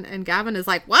shotgun, and Gavin is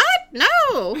like, what?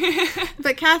 No!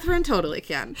 But Catherine totally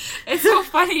can. It's so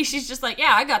funny. She's just like,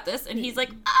 yeah, I got this. And he's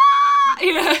like, ah!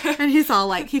 Yeah. And he's all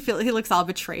like, he looks all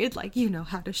betrayed, like, you know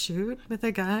how to shoot with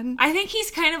a gun. I think he's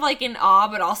kind of like in awe,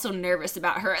 but also nervous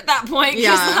about her at that point. Yeah.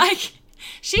 Just like...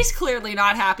 She's clearly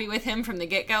not happy with him from the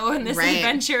get-go in this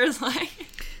adventure. Like,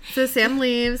 so Sam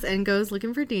leaves and goes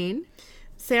looking for Dean.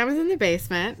 Sam is in the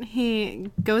basement.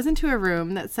 He goes into a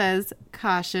room that says,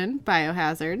 caution,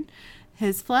 biohazard.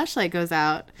 His flashlight goes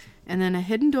out, and then a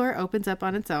hidden door opens up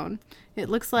on its own. It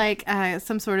looks like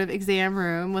some sort of exam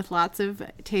room with lots of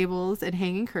tables and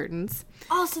hanging curtains.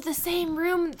 also the same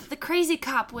room the crazy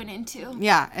cop went into.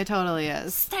 Yeah, it totally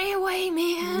is. Stay away,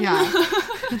 man. Yeah.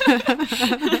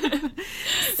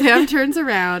 Sam turns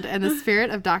around, and the spirit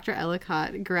of Dr.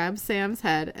 Ellicott grabs Sam's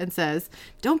head and says,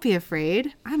 don't be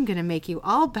afraid. I'm going to make you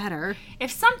all better.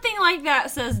 If something like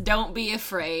that says, don't be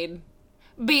afraid...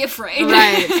 Be afraid.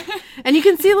 Right. And you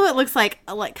can see what it looks like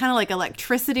kind of like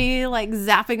electricity, like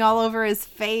zapping all over his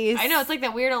face. I know, it's like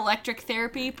that weird electric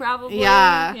therapy, probably.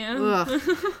 Yeah.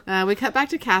 We cut back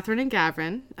to Catherine and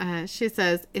Gavin. She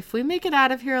says, if we make it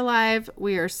out of here alive,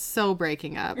 we are so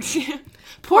breaking up.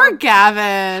 Poor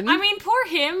Gavin. I mean, poor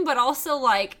him, but also,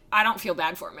 like, I don't feel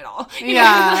bad for him at all. You Yeah.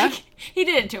 know, like, he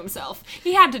did it to himself.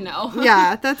 He had to know.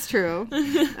 Yeah, that's true.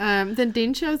 Then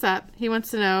Dean shows up. He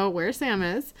wants to know where Sam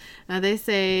is. They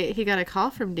say he got a call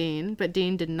from Dean, but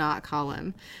Dean did not call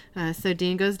him. So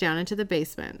Dean goes down into the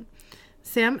basement.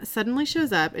 Sam suddenly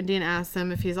shows up, and Dean asks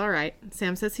him if he's all right.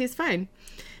 Sam says he's fine.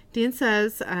 Dean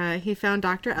says he found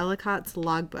Dr. Ellicott's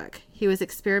logbook. He was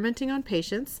experimenting on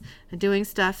patients and doing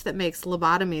stuff that makes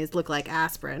lobotomies look like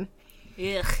aspirin.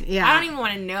 Ugh. Yeah. I don't even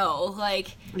want to know.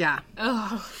 Like, Yeah.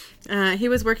 ugh. He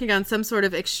was working on some sort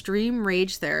of extreme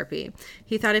rage therapy.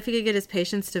 He thought if he could get his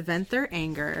patients to vent their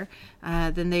anger,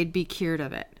 then they'd be cured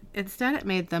of it. Instead, it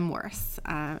made them worse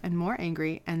and more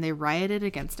angry, and they rioted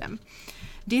against him.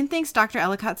 Dean thinks Dr.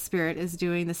 Ellicott's spirit is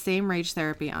doing the same rage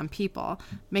therapy on people,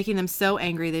 making them so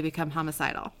angry they become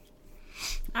homicidal.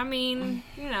 I mean,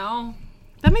 you know,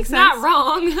 That makes sense. not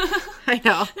wrong. I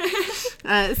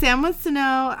know. Sam wants to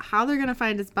know how they're going to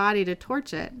find his body to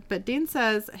torch it, but Dean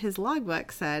says his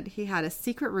logbook said he had a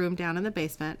secret room down in the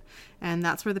basement, and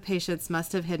that's where the patients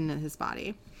must have hidden his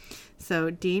body.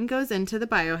 So Dean goes into the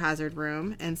biohazard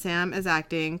room, and Sam is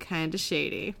acting kind of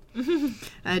shady.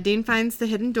 Dean finds the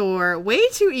hidden door way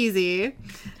too easy.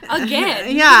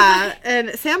 Again. Yeah,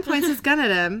 and Sam points his gun at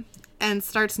him and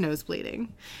starts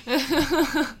nosebleeding.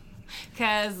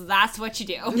 Because that's what you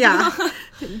do. Yeah.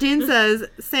 Dean says,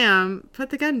 Sam, put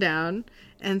the gun down.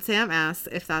 And Sam asks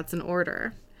if that's an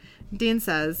order. Dean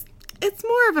says, it's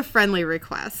more of a friendly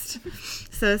request.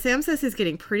 So Sam says he's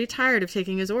getting pretty tired of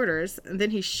taking his orders. And then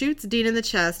he shoots Dean in the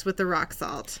chest with the rock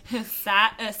salt.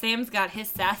 Sam's got his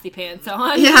sassy pants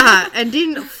on. Yeah. And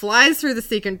Dean flies through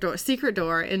the secret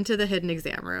door into the hidden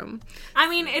exam room. I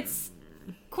mean, it's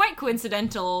quite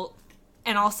coincidental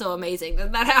and also amazing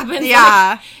that happens.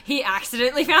 Yeah. Like, he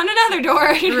accidentally found another door.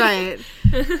 Right.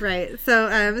 Right.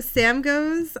 So Sam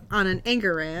goes on an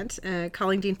anger rant,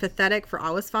 calling Dean pathetic for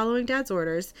always following Dad's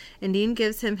orders, and Dean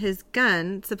gives him his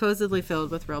gun, supposedly filled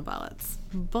with real bullets.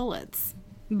 Bullets.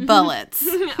 Bullets.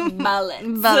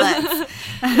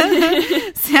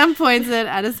 Sam points it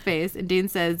at his face, and Dean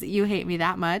says, you hate me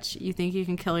that much? You think you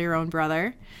can kill your own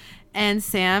brother? And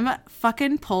Sam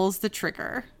fucking pulls the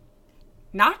trigger.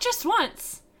 Not just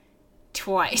once.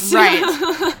 Twice. Right.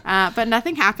 But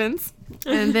nothing happens.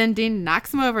 And then Dean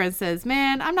knocks him over and says,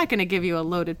 man, I'm not going to give you a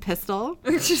loaded pistol.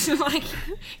 Just like,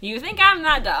 you think I'm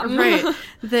that dumb. Right.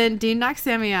 Then Dean knocks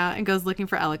Sammy out and goes looking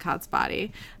for Ellicott's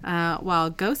body,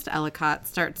 while Ghost Ellicott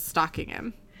starts stalking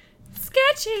him.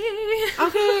 Sketchy.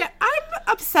 Okay, I'm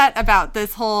upset about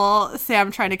this whole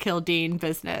Sam trying to kill Dean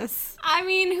business. I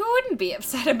mean, who wouldn't be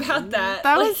upset about that?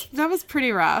 That was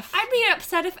pretty rough. I'd be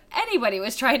upset if anybody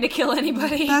was trying to kill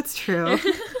anybody. That's true.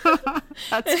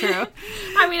 That's true.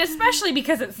 I mean, especially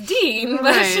because it's Dean.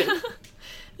 But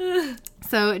Right.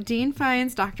 So Dean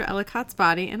finds Dr. Ellicott's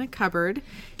body in a cupboard.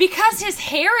 Because his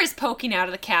hair is poking out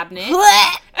of the cabinet.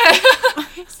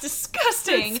 It's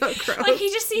disgusting. That's so gross. Like, he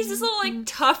just sees this little, like,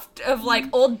 tuft of, like,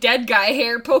 old dead guy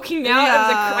hair poking out of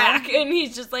the crack. And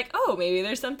he's just like, oh, maybe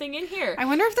there's something in here. I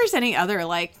wonder if there's any other,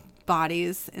 like,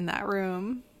 bodies in that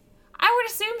room. I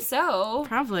would assume so.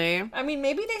 Probably. I mean,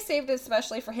 maybe they saved it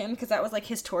especially for him because that was, like,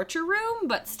 his torture room,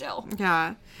 but still.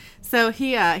 Yeah. So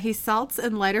he salts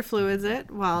and lighter fluids it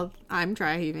while I'm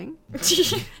dry heaving.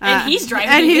 And he's dry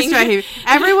heaving. And he's dry heaving.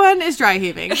 Everyone is dry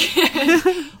heaving.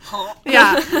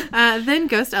 Yeah. Then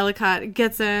Ghost Ellicott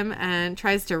gets him and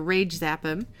tries to rage zap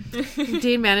him.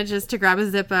 Dean manages to grab a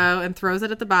Zippo and throws it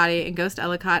at the body, and Ghost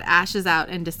Ellicott ashes out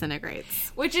and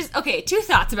disintegrates. Which is, okay, two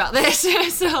thoughts about this.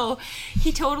 So,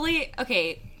 he totally,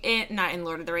 not in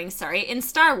Lord of the Rings, sorry, in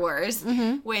Star Wars,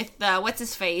 with,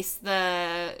 what's-his-face,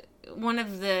 one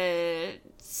of the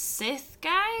Sith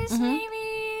guys,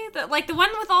 maybe? The one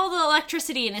with all the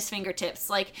electricity in his fingertips.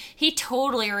 Like, he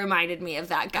totally reminded me of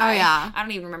that guy. Oh, yeah. I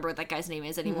don't even remember what that guy's name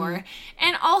is anymore.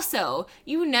 And also,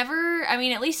 you never, I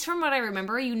mean, at least from what I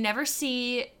remember, you never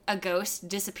see a ghost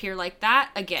disappear like that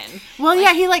again. Well,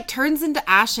 yeah, he, like, turns into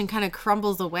ash and kind of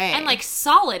crumbles away. And, like,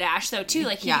 solid ash, though, too.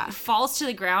 Like, he falls to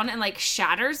the ground and, like,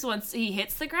 shatters once he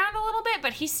hits the ground a little bit,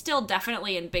 but he's still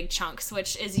definitely in big chunks,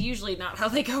 which is usually not how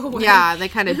they go away. Yeah, they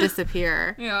kind of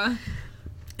disappear. Yeah.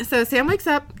 So Sam wakes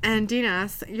up and Dean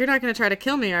asks, you're not going to try to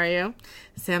kill me, are you?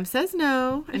 Sam says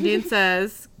no. And Dean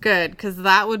says, good, because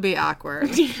that would be awkward.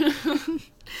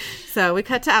 So we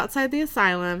cut to outside the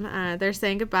asylum. They're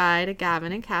saying goodbye to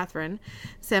Gavin and Catherine.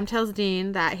 Sam tells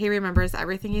Dean that he remembers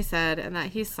everything he said and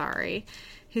that he's sorry.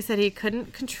 He said he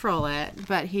couldn't control it,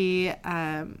 but he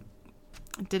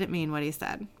didn't mean what he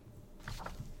said.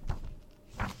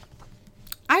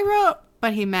 I wrote,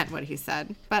 but he meant what he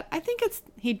said. But I think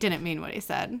he didn't mean what he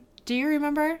said. Do you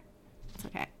remember? It's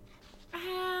okay.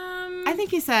 I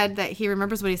think he said that he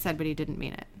remembers what he said, but he didn't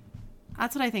mean it.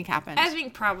 That's what I think happened. I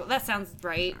think probably, that sounds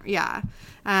right. Yeah.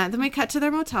 Then we cut to their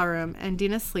motel room, and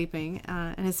Dean is sleeping,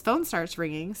 and his phone starts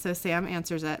ringing, so Sam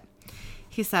answers it.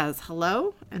 He says,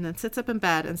 hello, and then sits up in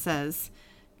bed and says,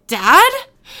 Dad?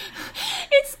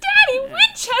 It's Daddy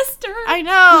Winchester! I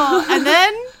know. And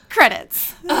then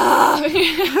credits. Why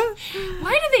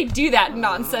do they do that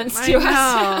nonsense to us?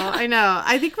 I know.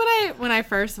 I think when I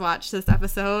first watched this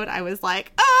episode, I was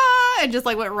like, and just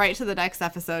like went right to the next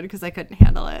episode because I couldn't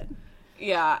handle it.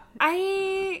 Yeah.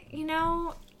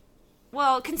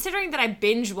 Well, considering that I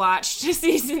binge watched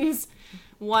seasons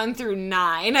 1 through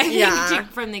 9, I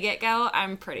think, from the get-go,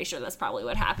 I'm pretty sure that's probably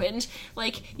what happened.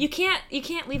 Like, you can't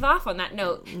leave off on that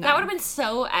note. No. That would have been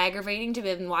so aggravating to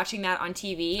have been watching that on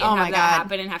TV and have that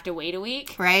happen and have to wait a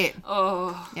week. Right.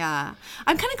 Oh. Yeah.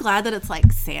 I'm kind of glad that it's,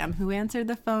 like, Sam who answered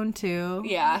the phone, too.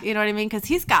 Yeah. You know what I mean? Because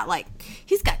he's got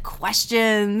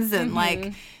questions and,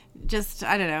 like, just,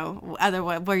 I don't know,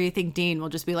 otherwise, where you think Dean will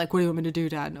just be like, what do you want me to do,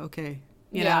 Dad? Okay.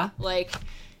 You know? Like,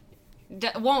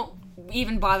 won't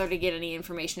even bother to get any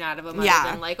information out of him other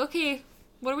than like, okay,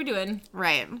 what are we doing?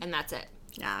 Right. And that's it.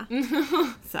 Yeah.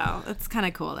 So it's kind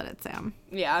of cool that it's Sam.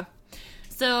 Yeah.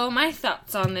 So my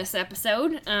thoughts on this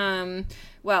episode,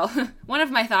 well, one of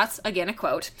my thoughts, again, a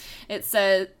quote. It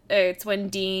says, it's when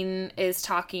Dean is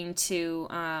talking to,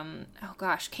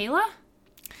 Kayla?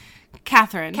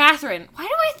 Catherine. Why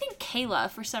do I think Kayla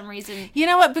for some reason? You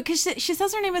know what? Because she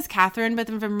says her name is Catherine, but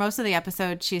then for most of the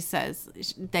episode, she says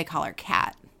they call her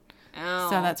Kat. Oh.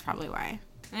 So that's probably why.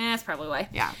 That's probably why.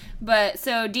 Yeah. But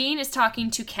so Dean is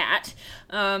talking to Kat,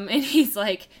 and he's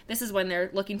like, this is when they're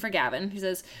looking for Gavin. He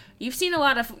says, you've seen a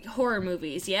lot of horror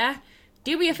movies, yeah?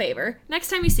 Do me a favor. Next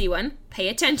time you see one, pay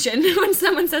attention. When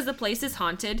someone says the place is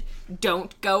haunted,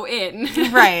 don't go in.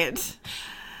 Right.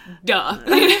 Duh.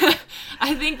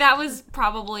 I think that was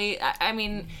probably, I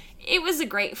mean, it was a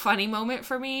great funny moment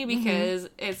for me because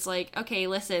it's like, okay,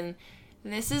 listen,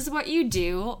 this is what you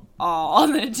do all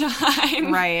the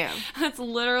time. Right. That's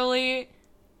literally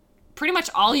pretty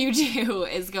much all you do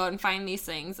is go and find these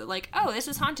things. Like, oh, this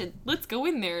is haunted. Let's go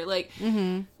in there. Like,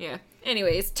 yeah.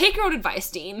 Anyways, take your own advice,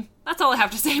 Dean. That's all I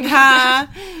have to say about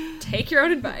that. Take your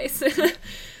own advice.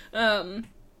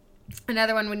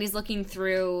 Another one when he's looking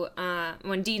through,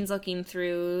 when Dean's looking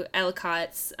through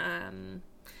Ellicott's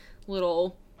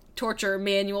little torture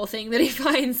manual thing that he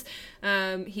finds,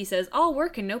 he says, "All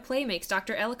work and no play makes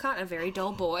Dr. Ellicott a very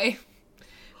dull boy."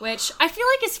 Which I feel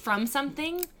like is from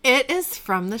something. It is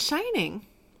from The Shining.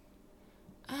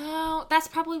 Oh, that's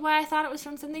probably why I thought it was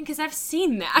from something, because I've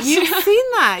seen that. You've seen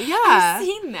that, yeah. I've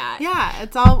seen that. Yeah,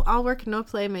 it's all work and no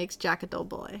play makes Jack a dull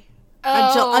boy.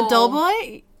 Oh. A dull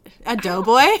boy? A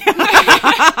doughboy?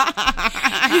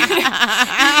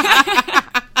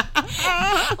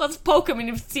 Let's poke him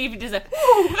and see if he does a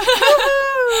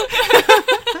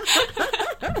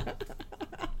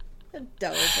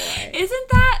doughboy. Isn't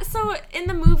that so in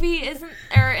the movie?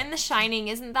 Or in The Shining?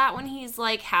 Isn't that when he's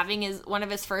like having one of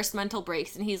his first mental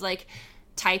breaks and he's like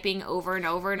typing over and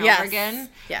over and over again?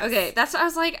 Yes. Okay, that's what I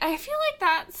was like. I feel like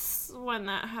that's when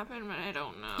that happened, but I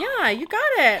don't know. Yeah, you got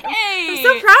it. Hey, I'm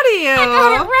so proud of you. I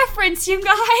got a reference, you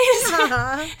guys.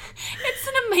 It's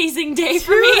an amazing day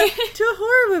for me. To a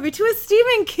horror movie, to a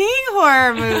Stephen King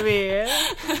horror movie. Red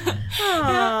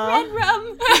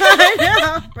rum. I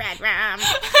know. Red rum.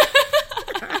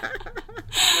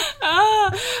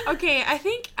 Okay, I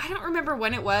don't remember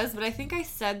when it was, but I think I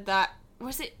said that.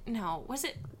 Was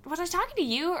I talking to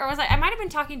you, or I might have been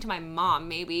talking to my mom,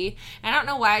 maybe. I don't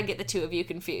know why I'd get the two of you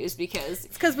confused, because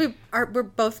it's because we're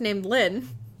both named Lynn.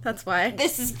 That's why.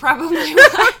 This is probably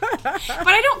why. But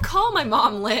I don't call my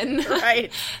mom Lynn.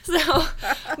 Right. So,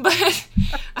 but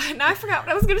now I forgot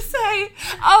what I was going to say.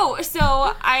 Oh,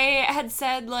 so I had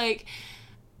said, like,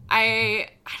 I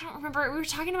don't remember. We were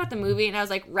talking about the movie, and I was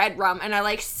like, red rum, and I,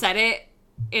 like, said it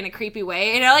in a creepy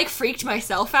way, and I, like, freaked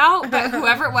myself out. But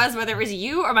whoever it was, whether it was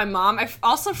you or my mom, I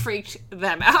also freaked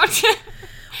them out.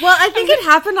 Well, I think it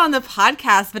happened on the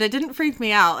podcast, but it didn't freak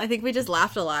me out. I think we just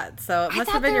laughed a lot, so it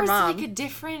must have been your mom. Like a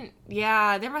different,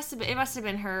 yeah. It must have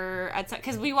been her,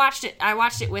 because we watched it. I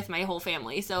watched it with my whole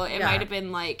family, so it might have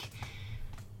been like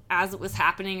as it was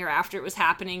happening or after it was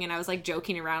happening, and I was like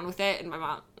joking around with it, and my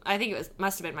mom. I think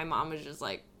must have been my mom was just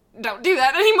like, "Don't do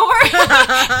that anymore."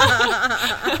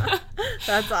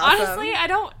 That's awesome. Honestly, I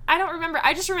don't remember.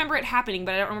 I just remember it happening,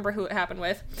 but I don't remember who it happened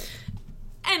with.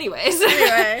 Anyways,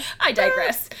 I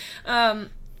digress.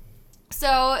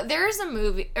 So there's a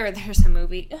movie.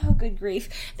 Oh, good grief.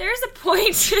 There's a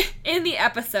point in the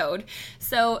episode.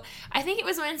 So I think it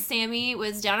was when Sammy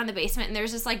was down in the basement and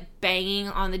there's just like banging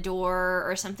on the door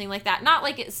or something like that. Not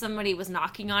like somebody was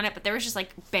knocking on it, but there was just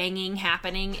like banging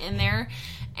happening in there.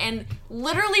 And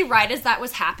literally right as that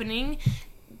was happening,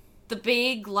 the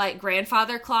big, like,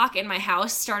 grandfather clock in my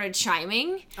house started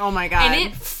chiming. Oh, my God. And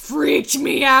it freaked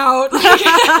me out. Like,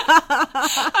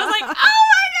 I was like, oh,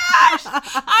 my gosh,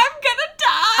 I'm gonna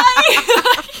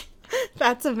die.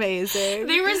 That's amazing.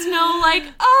 There was no, like,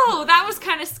 oh, that was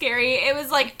kind of scary. It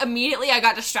was, like, immediately I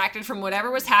got distracted from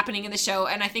whatever was happening in the show,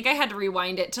 and I think I had to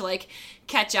rewind it to, like,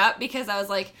 catch up, because I was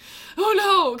like, oh,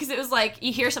 no, because it was, like,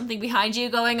 you hear something behind you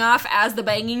going off as the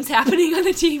banging's happening on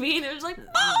the TV, and it was like,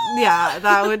 oh! Yeah,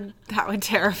 that would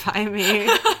terrify me.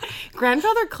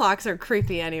 Grandfather clocks are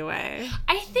creepy anyway.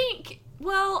 I think...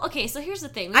 Well, okay, so here's the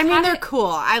thing. They're cool.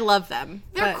 I love them.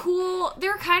 They're cool.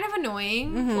 They're kind of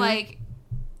annoying. Mm-hmm. Like,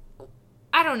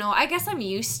 I don't know. I guess I'm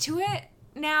used to it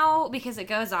now because it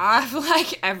goes off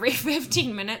like every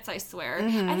 15 minutes, I swear.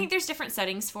 Mm-hmm. I think there's different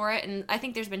settings for it, and I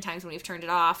think there's been times when we've turned it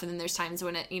off, and then there's times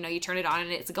when it, you turn it on and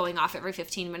it's going off every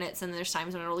 15 minutes, and there's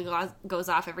times when it only goes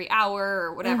off every hour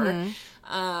or whatever.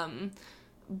 Mm-hmm.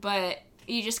 But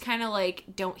you just kind of like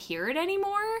don't hear it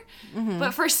anymore. Mm-hmm.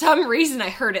 But for some reason I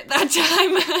heard it that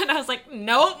time and I was like,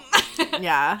 nope.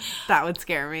 Yeah, that would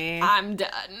scare me. I'm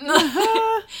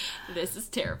done. This is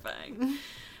terrifying.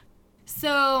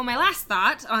 So my last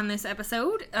thought on this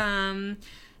episode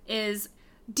is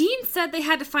Dean said they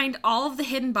had to find all of the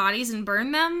hidden bodies and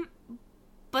burn them,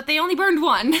 but they only burned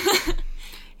one.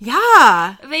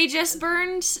 Yeah. They just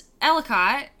burned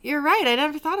Ellicott. You're right. I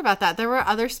never thought about that. There were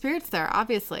other spirits there,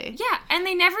 obviously. Yeah, and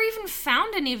they never even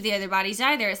found any of the other bodies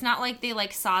either. It's not like they,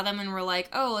 like, saw them and were like,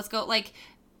 oh, let's go. Like,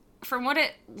 from what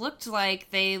it looked like,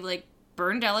 they, like,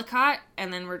 burned Ellicott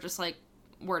and then were just like,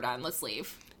 we're done. Let's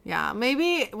leave. Yeah,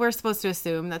 maybe we're supposed to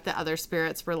assume that the other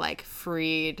spirits were, like,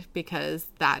 freed because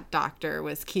that doctor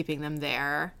was keeping them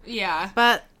there. Yeah.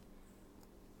 But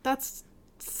that's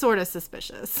sort of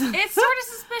suspicious. It's sort of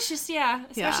suspicious, yeah.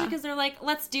 Especially because they're like,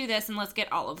 let's do this and let's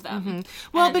get all of them. Mm-hmm.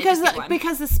 Well,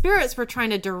 because the spirits were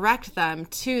trying to direct them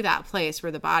to that place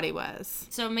where the body was.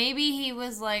 So maybe he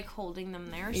was, like, holding them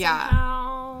there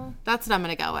somehow. That's what I'm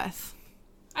going to go with.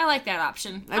 I like that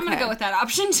option. Okay. I'm going to go with that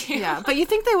option, too. Yeah, but you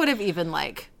think they would have even,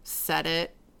 like, said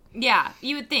it? Yeah,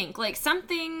 you would think. Like,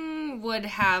 something would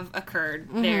have occurred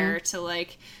there to,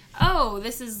 like, oh,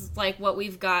 this is like what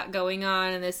we've got going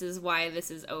on, and this is why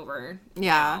this is over.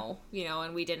 Now,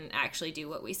 and we didn't actually do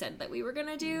what we said that we were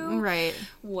gonna do. Right.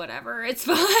 Whatever, it's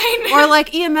fine. Or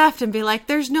like EMF'd and be like,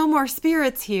 "There's no more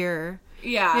spirits here."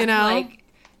 Yeah. Like,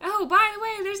 oh, by the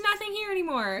way, there's nothing here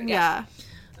anymore. Yeah.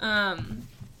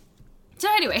 So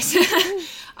anyways,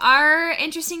 our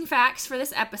interesting facts for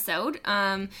this episode.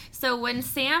 So when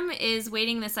Sam is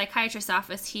waiting in the psychiatrist's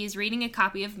office, he's reading a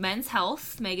copy of Men's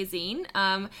Health magazine,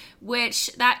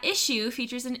 which that issue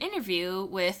features an interview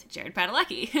with Jared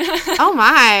Padalecki. Oh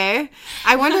my.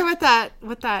 I wonder what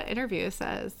that interview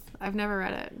says. I've never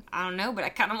read it. I don't know, but I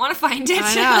kind of want to find it.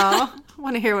 I know. I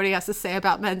want to hear what he has to say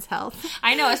about Men's Health.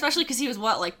 I know, especially because he was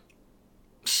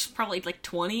probably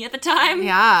 20 at the time.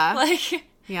 Yeah.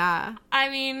 Yeah. I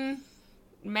mean,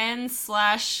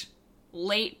 men/late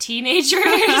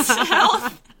teenagers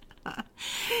health.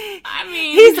 I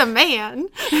mean, he's a man.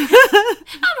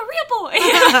 I'm a real boy.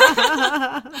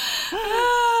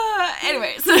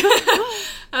 Anyways.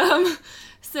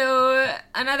 So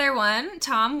another one,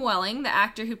 Tom Welling, the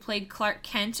actor who played Clark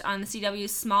Kent on the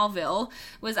CW's Smallville,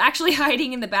 was actually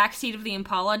hiding in the backseat of the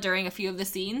Impala during a few of the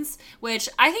scenes, which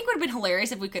I think would have been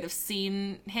hilarious if we could have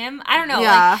seen him. I don't know.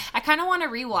 Yeah. I kind of want to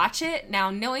rewatch it now,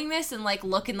 knowing this, and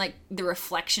look in the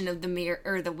reflection of the mirror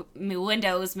or the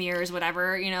windows, mirrors,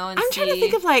 whatever, and I'm trying to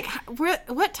think of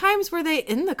what times were they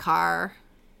in the car?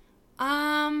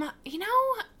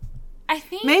 I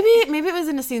think maybe it was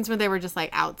in the scenes when they were just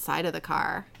outside of the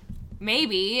car.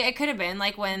 Maybe it could have been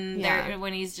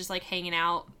when he's just hanging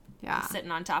out, sitting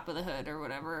on top of the hood or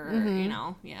whatever.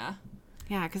 Yeah,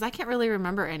 because I can't really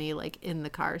remember any in the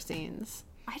car scenes.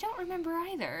 I don't remember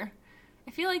either.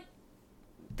 I feel like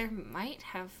there might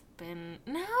have been.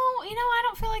 No, I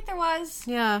don't feel like there was.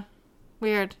 Yeah,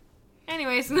 weird.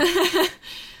 Anyways,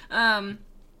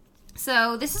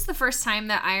 so this is the first time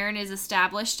that iron is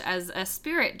established as a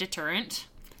spirit deterrent.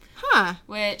 Huh.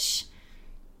 Which,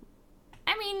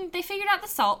 I mean, they figured out the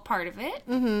salt part of it.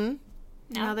 Mm-hmm.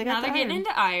 Now they're getting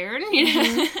into iron.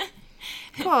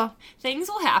 Mm-hmm. Cool. Things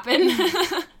will happen.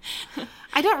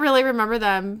 I don't really remember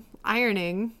them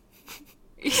ironing.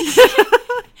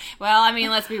 Well, I mean,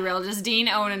 let's be real. Does Dean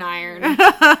own an iron?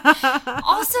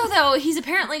 Also, though, he's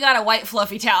apparently got a white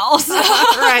fluffy towel. So.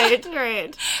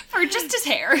 Right. For just his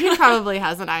hair. He probably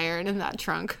has an iron in that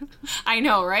trunk. I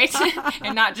know, right?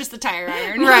 And not just the tire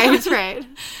iron. Right.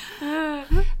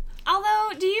 Although,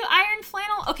 do you iron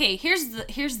flannel? Okay, here's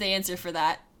the answer for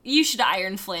that. You should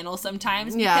iron flannel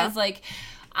sometimes because,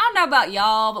 I don't know about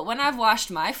y'all, but when I've washed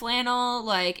my flannel,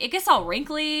 it gets all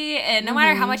wrinkly, and no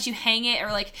matter how much you hang it or,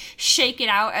 shake it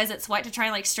out as it's wet to try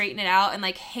and, straighten it out and,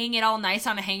 hang it all nice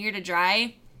on a hanger to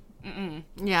dry,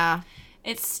 yeah.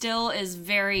 It still is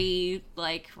very,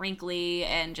 wrinkly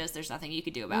and just there's nothing you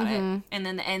could do about it. And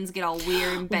then the ends get all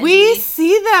weird and bendy. We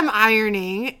see them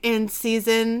ironing in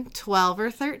season 12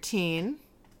 or 13.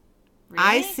 Really?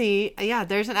 I see,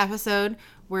 there's an episode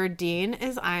where Dean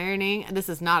is ironing, this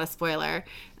is not a spoiler,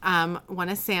 one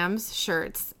of Sam's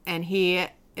shirts, and he,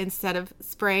 instead of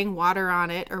spraying water on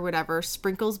it or whatever,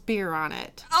 sprinkles beer on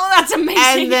it. Oh, that's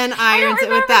amazing. And then irons it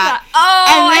with that.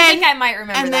 I think I might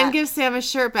remember that. And then gives Sam a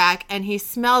shirt back, and he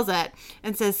smells it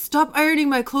and says, "Stop ironing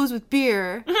my clothes with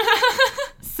beer."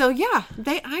 So,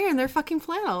 they iron their fucking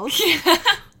flannels. Yeah.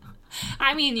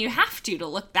 I mean, you have to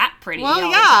look that pretty all the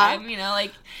time.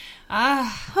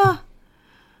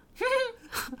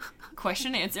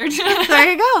 Question answered.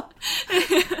 There you go.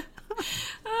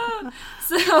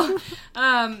 So,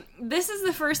 this is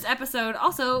the first episode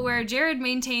also where Jared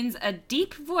maintains a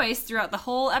deep voice throughout the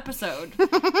whole episode. Which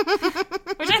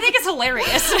I think is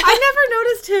hilarious. I never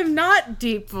noticed him not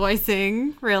deep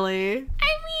voicing, really.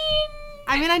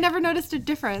 I mean, I never noticed a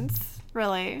difference,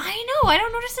 really. I know. I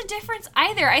don't notice a difference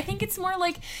either. I think it's more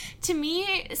to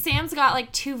me, Sam's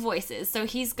got two voices. So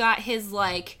he's got his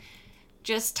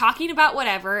just talking about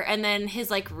whatever, and then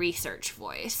his research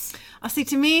voice. See,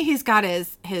 to me, he's got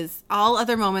his all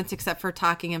other moments except for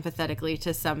talking empathetically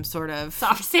to some sort of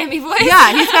soft Sammy voice.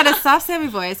 Yeah, he's got a soft Sammy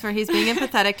voice where he's being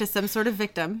empathetic to some sort of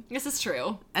victim. This is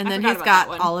true. And then he's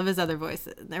got all of his other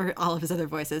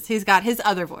voices. He's got his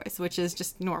other voice, which is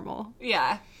just normal.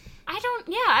 Yeah.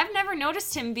 I've never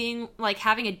noticed him being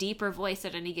having a deeper voice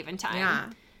at any given time.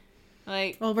 Yeah.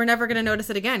 Well, we're never going to notice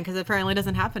it again because it apparently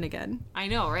doesn't happen again. I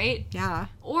know, right? Yeah.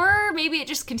 Or maybe it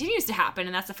just continues to happen,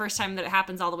 and that's the first time that it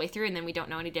happens all the way through, and then we don't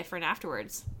know any different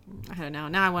afterwards. I don't know.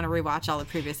 Now I want to rewatch all the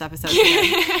previous episodes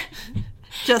again.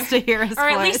 Just to hear his voice. Or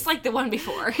at least the one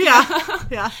before.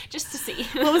 Yeah. Just to see.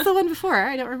 What was the one before?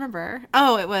 I don't remember.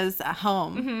 Oh, it was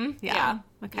Home. Mm-hmm. Yeah.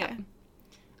 Okay. Yeah.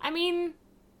 I mean,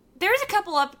 there's a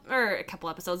couple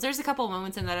episodes. There's a couple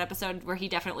moments in that episode where he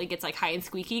definitely gets like high and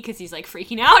squeaky because he's like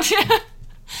freaking out.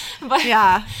 But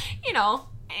yeah, you know,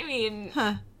 I mean,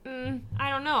 I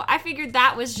don't know. I figured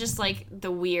that was just like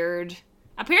the weird.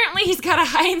 Apparently, he's got a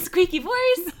high and squeaky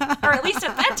voice, or at least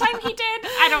at that time he did.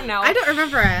 I don't know. I don't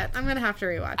remember it. I'm gonna have to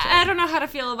rewatch it. I don't know how to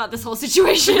feel about this whole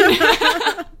situation.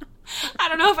 I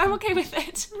don't know if I'm okay with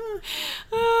it.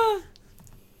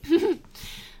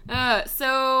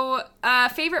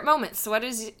 Favorite moments. What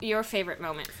is your favorite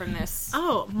moment from this?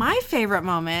 Oh, my favorite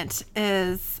moment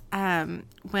is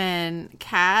when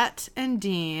Kat and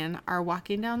Dean are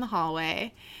walking down the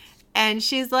hallway, and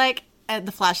she's like,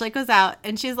 the flashlight goes out,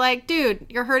 and she's like, dude,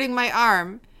 you're hurting my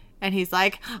arm. And he's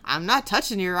like, I'm not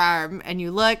touching your arm. And you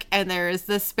look, and there is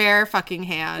this spare fucking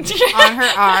hand on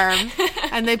her arm.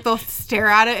 And they both stare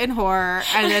at it in horror.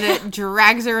 And then it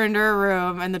drags her into her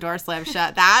room, and the door slams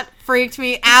shut. That freaked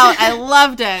me out. I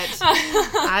loved it.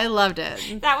 I loved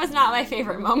it. That was not my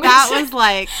favorite moment. That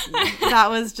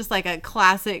was just like a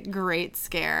classic great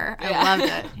scare. I loved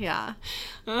it. Yeah.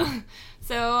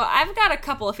 So I've got a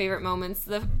couple of favorite moments.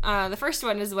 The first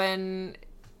one is when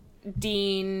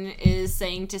Dean is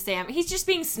saying to Sam, he's just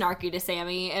being snarky to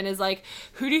Sammy and is like,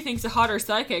 who do you think's a hotter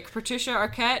psychic? Patricia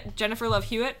Arquette, Jennifer Love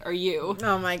Hewitt, or you?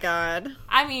 Oh my god.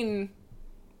 I mean,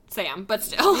 Sam, but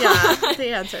still. Yeah, the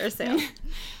answer is Sam.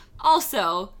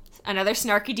 Also, another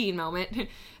snarky Dean moment.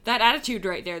 That attitude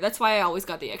right there, that's why I always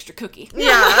got the extra cookie.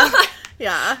 Yeah.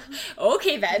 Yeah.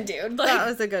 Okay then, dude. Like, that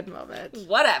was a good moment.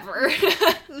 Whatever.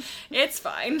 It's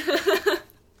fine.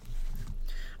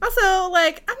 Also,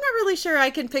 like, I'm not really sure I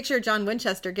can picture John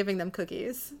Winchester giving them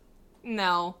cookies.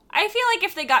 No. I feel like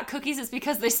if they got cookies, it's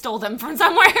because they stole them from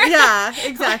somewhere. Yeah,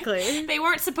 exactly. Like, they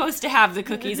weren't supposed to have the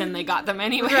cookies and they got them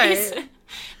anyways. Right.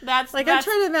 That's I'm trying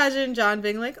to imagine John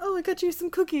being like, oh, I got you some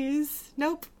cookies.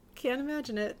 Nope. Can't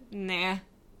imagine it. Nah.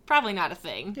 Probably not a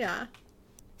thing. Yeah.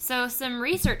 So some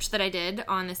research that I did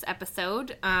on this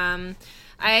episode,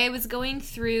 I was going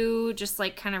through just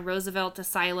like kind of Roosevelt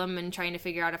Asylum and trying to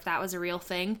figure out if that was a real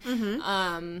thing.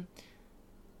 Mm-hmm.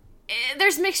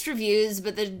 There's mixed reviews,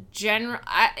 but the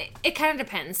it kind of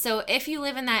depends. So if you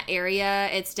live in that area,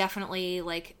 it's definitely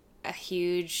like a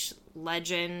huge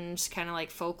legend, kind of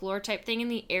like folklore type thing in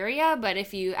the area. But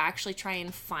if you actually try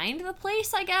and find the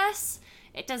place, I guess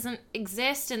it doesn't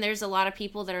exist, and there's a lot of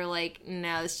people that are like,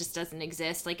 no, this just doesn't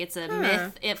exist. Like, it's a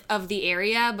myth of the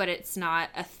area, but it's not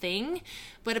a thing.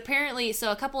 But apparently,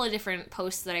 so a couple of different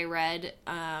posts that I read,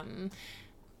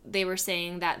 they were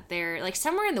saying that they're, like,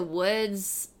 somewhere in the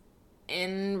woods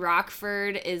in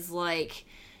Rockford is, like,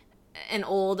 an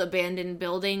old abandoned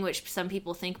building, which some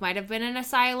people think might have been an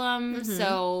asylum. Mm-hmm.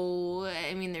 So,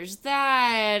 I mean, there's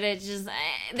that. It just,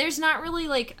 there's not really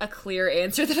like a clear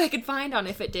answer that I could find on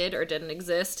if it did or didn't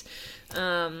exist.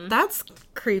 That's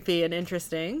creepy and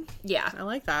interesting. Yeah. I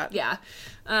like that. Yeah.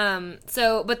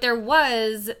 But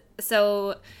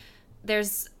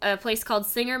there's a place called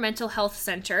Singer Mental Health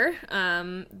Center,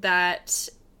 that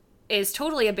is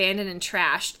totally abandoned and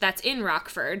trashed. That's in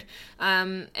Rockford.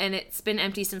 And it's been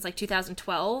empty since like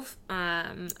 2012.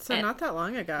 So not that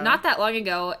long ago. Not that long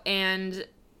ago. And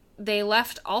they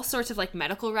left all sorts of like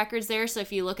medical records there. So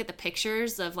if you look at the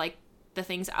pictures of like the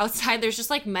things outside, there's just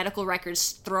like medical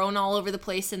records thrown all over the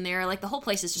place in there. Like the whole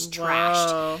place is just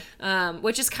trashed.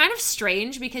 Which is kind of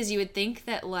strange because you would think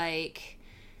that like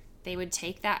they would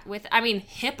take that with, I mean,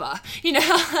 HIPAA, you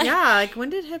know? Yeah, like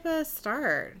when did HIPAA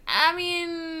start? I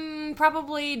mean,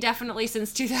 probably definitely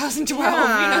since 2012,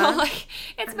 yeah. You know? Like,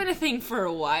 it's been a thing for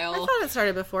a while. I thought it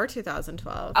started before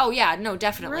 2012. Oh, yeah, no,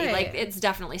 definitely. Right. Like, it's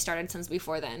definitely started since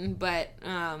before then, but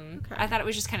okay. I thought it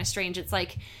was just kind of strange. It's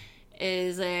like,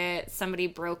 is it somebody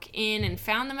broke in and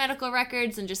found the medical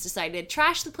records and just decided to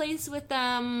trash the place with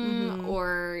them? Mm-hmm.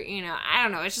 Or, you know, I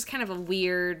don't know. It's just kind of a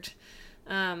weird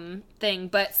thing.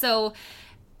 But so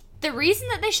the reason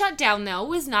that they shut down though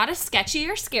was not a sketchy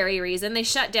or scary reason. They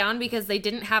shut down because they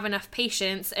didn't have enough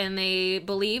patients, and they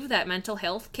believe that mental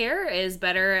health care is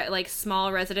better at like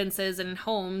small residences and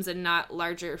homes and not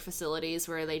larger facilities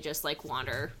where they just like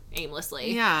wander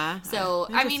aimlessly. Yeah. So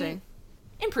I mean,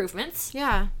 improvements.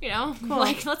 Yeah. You know, cool.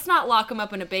 Like, let's not lock them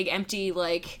up in a big empty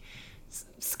like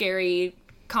scary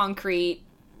concrete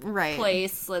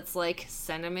place. Let's like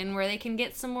send them in where they can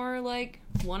get some more like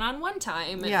one-on-one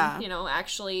time and you know,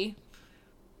 actually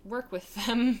work with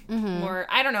them more.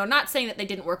 I don't know, not saying that they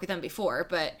didn't work with them before,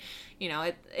 but you know,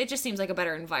 it just seems like a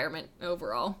better environment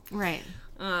overall. Right.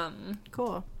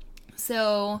 Cool.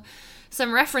 So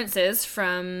some references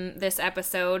from this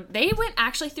episode, they went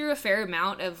actually through a fair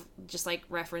amount of just like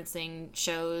referencing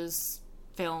shows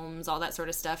films, all that sort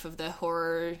of stuff of the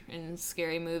horror and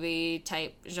scary movie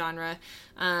type genre.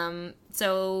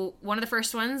 So one of the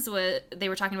first ones was, they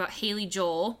were talking about Haley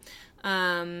Joel.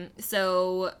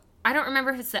 So I don't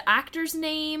remember if it's the actor's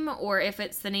name or if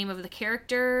it's the name of the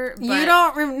character. But... You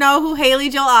don't know who Haley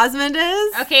Joel Osment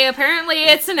is? Okay, apparently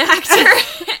it's an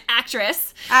actor.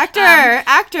 Actress. Actor.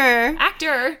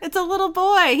 It's a little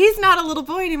boy. He's not a little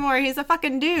boy anymore. He's a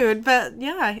fucking dude. But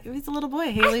yeah, he's a little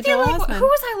boy. Haley Joel Osment. Who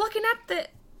was I looking up that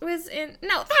was in...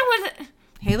 No, that wasn't...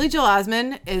 Haley Joel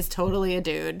Osment is totally a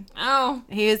dude. Oh.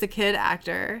 He is a kid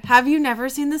actor. Have you never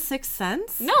seen The Sixth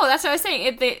Sense? No, that's what I was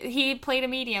saying. He played a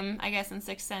medium, I guess, in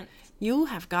Sixth Sense. You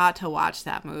have got to watch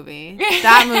that movie.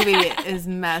 That movie is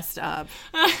messed up.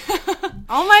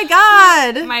 Oh my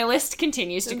god! My list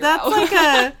continues to grow.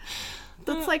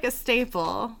 That's like a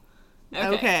staple.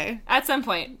 Okay. At some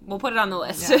point, we'll put it on the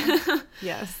list. Yeah.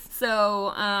 Yes.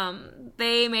 So,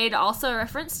 they made also a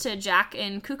reference to Jack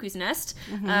in Cuckoo's Nest,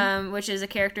 which is a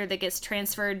character that gets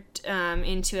transferred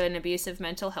into an abusive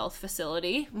mental health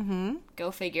facility. Mm-hmm. Go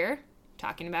figure.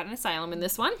 Talking about an asylum in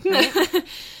this one.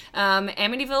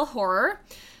 Amityville Horror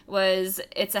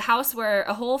it's a house where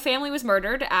a whole family was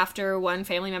murdered after one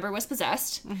family member was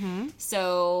possessed. Mm-hmm.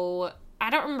 So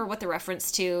I don't remember what the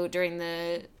reference to during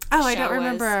the show I don't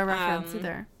remember a reference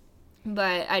either.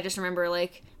 But I just remember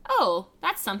like, oh,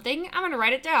 that's something. I'm going to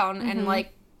write it down. And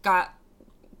like got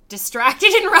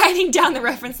distracted in writing down the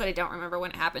reference that I don't remember when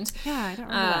it happened. Yeah, I don't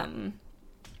remember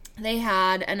that. They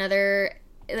had another...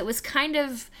 It was kind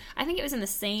of, I think it was in the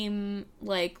same,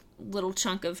 like, little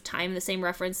chunk of time, the same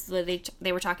reference that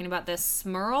they were talking about the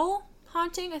Smurl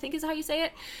haunting, I think is how you say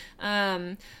it.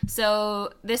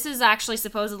 So this is actually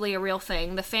supposedly a real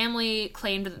thing. The family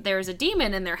claimed that there was a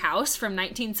demon in their house from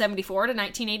 1974 to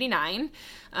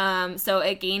 1989. So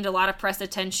it gained a lot of press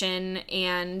attention,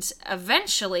 and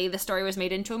eventually the story was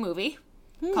made into a movie.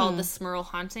 Called The Smurl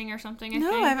Haunting or something, I think.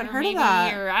 No, I haven't heard of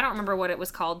that. Or I don't remember what it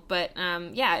was called, but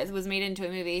yeah, it was made into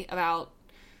a movie about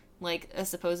like a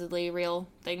supposedly real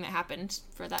thing that happened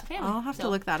for that family. I'll have to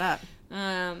look that up.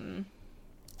 And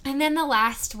then the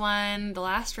last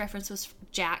reference was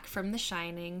Jack from The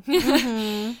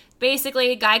Shining. Basically,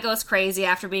 a guy goes crazy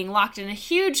after being locked in a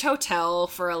huge hotel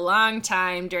for a long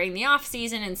time during the off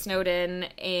season in Snowdon,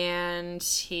 and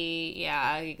he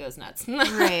goes nuts.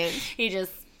 Right. He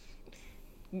just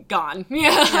gone.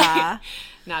 Yeah.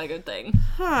 Not a good thing.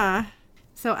 Huh.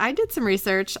 So I did some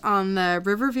research on the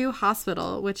Riverview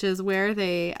Hospital, which is where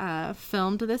they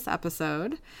filmed this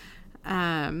episode.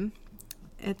 It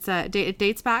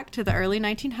dates back to the early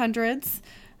 1900s.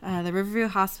 The Riverview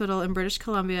Hospital in British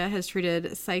Columbia has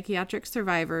treated psychiatric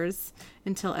survivors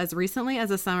until as recently as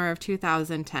the summer of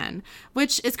 2010,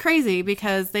 which is crazy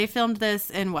because they filmed this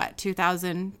in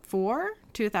 2004,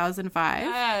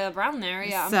 2005? Around there,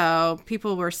 yeah. So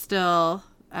people were still...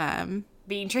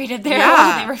 being treated there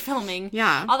while they were filming.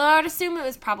 Yeah. Although I would assume it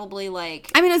was probably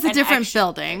like... I mean, it's a different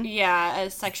building. Yeah, a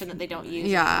section that they don't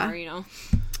use anymore, you know.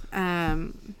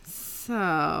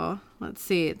 So, let's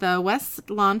see. The West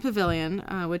Lawn Pavilion,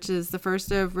 which is the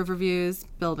first of Riverview's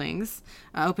buildings,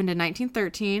 opened in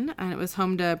 1913, and it was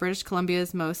home to British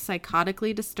Columbia's most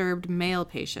psychotically disturbed male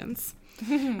patients.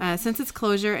 Since its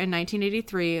closure in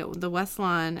 1983, the West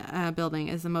Lawn building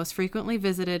is the most frequently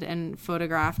visited and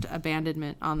photographed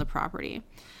abandonment on the property.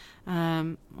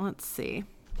 Let's see.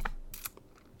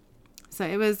 So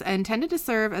it was intended to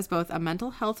serve as both a mental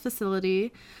health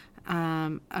facility,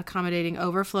 accommodating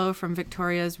overflow from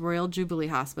Victoria's Royal Jubilee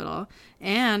Hospital,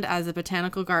 and as a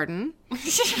botanical garden.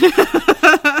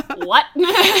 What?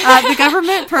 The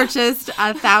government purchased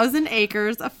 1,000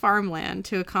 acres of farmland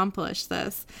to accomplish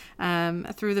this. Though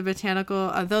the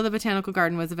botanical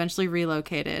garden was eventually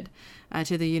relocated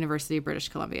to the University of British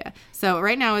Columbia. So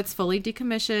right now it's fully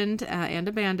decommissioned and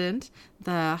abandoned.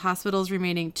 The hospital's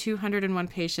remaining 201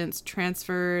 patients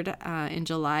transferred in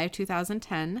July of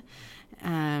 2010.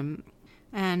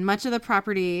 And much of the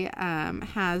property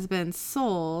has been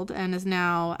sold and is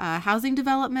now housing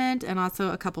development and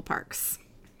also a couple parks,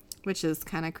 which is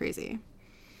kind of crazy.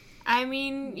 I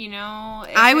mean, you know,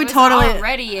 if I would totally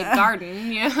already a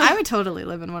garden. Yeah. I would totally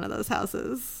live in one of those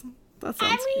houses. That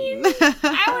sounds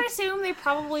I would assume they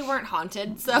probably weren't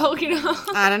haunted, so, you know.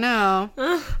 I don't know.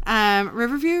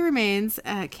 Riverview remains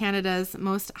Canada's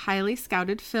most highly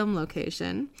scouted film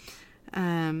location.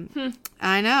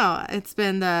 I know. It's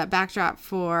been the backdrop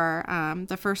for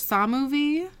the first Saw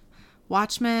movie,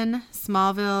 Watchmen,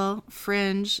 Smallville,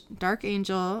 Fringe, Dark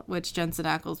Angel, which Jensen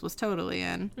Ackles was totally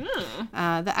in,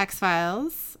 The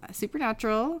X-Files,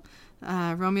 Supernatural,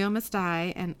 Romeo Must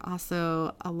Die, and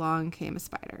also Along Came a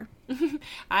Spider.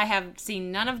 I have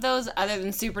seen none of those other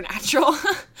than Supernatural.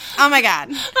 Oh my God.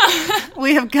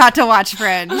 We have got to watch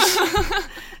Fringe.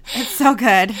 It's so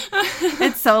good.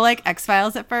 It's so like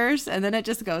X-Files at first, and then it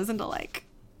just goes into like,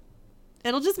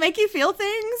 it'll just make you feel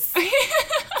things.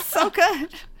 So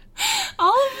good.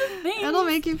 All of the things. It'll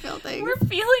make you feel things. We're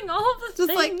feeling all of the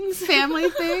Just like things. family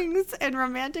things and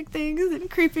romantic things and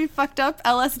creepy fucked up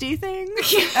LSD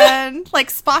things. And like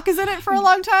Spock is in it for a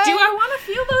long time. Do I want to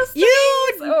feel those things?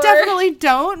 You or- definitely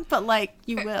don't, but like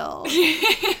you will.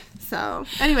 So,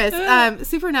 anyways,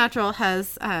 Supernatural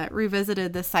has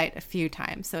revisited the site a few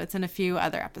times, so it's in a few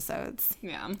other episodes,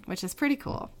 Yeah. which is pretty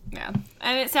cool. Yeah.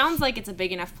 And it sounds like it's a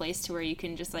big enough place to where you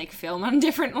can just like film on a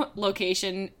different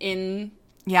location in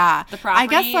Yeah, the property. I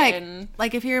guess and...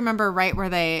 like if you remember right where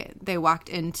they walked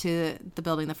into the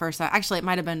building the first time. Actually, it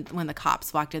might have been when the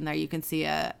cops walked in there. You can see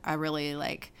a really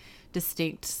like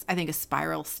distinct, I think, a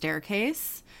spiral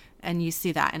staircase. And you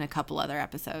see that in a couple other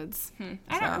episodes.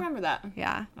 I don't remember that.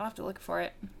 Yeah. I'll have to look for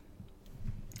it.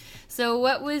 So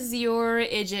what was your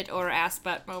idjit or ass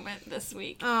butt moment this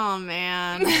week? Oh,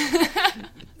 man.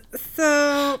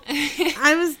 So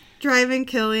I was driving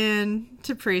Killian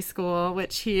to preschool,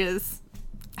 which he is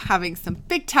having some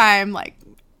big time, like,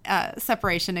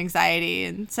 separation anxiety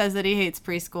and says that he hates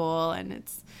preschool and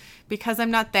it's because I'm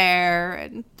not there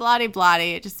and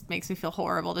blah-de-blah-de. It just makes me feel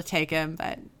horrible to take him,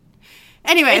 but...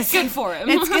 Anyways, It's good for him.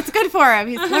 It's good for him.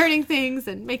 He's learning things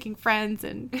and making friends,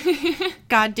 and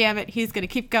God damn it, he's going to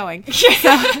keep going.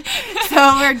 So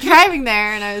we're driving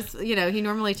there, and I was, he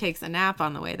normally takes a nap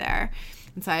on the way there.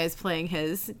 And so I was playing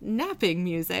his napping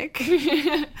music.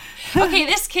 Okay,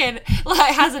 this kid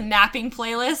like, has a napping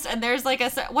playlist, and there's like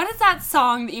what is that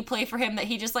song that you play for him that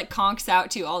he just like conks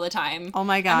out to all the time? Oh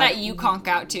my God. And that you conk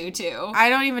out to too. I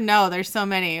don't even know. There's so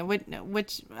many.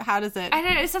 How does it? I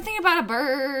don't know. It's something about a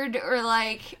bird or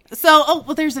like. So,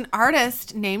 there's an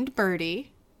artist named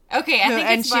Birdie. Okay, I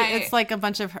think it's like a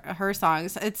bunch of her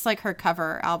songs. It's like her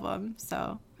cover album.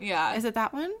 So, yeah. is it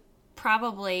that one?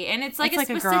 Probably. And it's like It's a like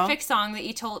a girl. specific song that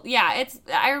you told. Yeah,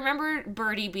 I remember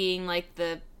Birdie being like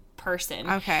the person.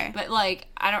 Okay. But like,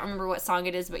 I don't remember what song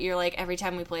it is, but you're like, every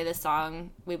time we play this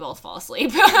song, we both fall asleep.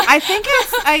 I think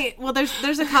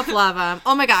there's a couple of them.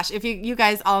 Oh my gosh, if you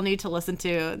guys all need to listen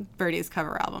to Birdie's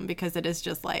cover album because it is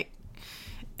just like,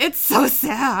 it's so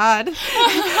sad. A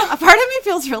part of me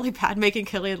feels really bad making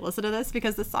Killian listen to this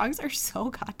because the songs are so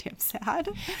goddamn sad.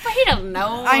 But he doesn't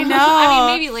know. I know. I mean,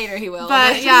 maybe later he will.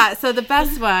 But yeah, so the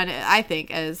best one, I think,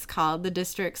 is called The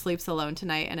District Sleeps Alone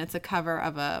Tonight, and it's a cover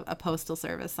of a Postal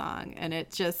Service song, and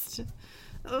it just...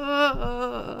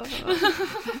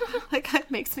 like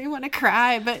it makes me want to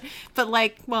cry, but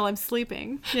like while I'm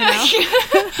sleeping,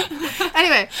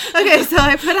 Anyway, okay, so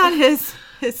I put on his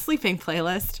sleeping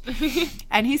playlist,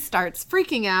 and he starts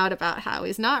freaking out about how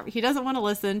he doesn't want to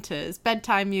listen to his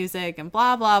bedtime music and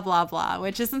blah blah blah blah,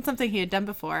 which isn't something he had done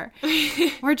before.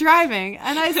 We're driving,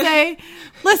 and I say,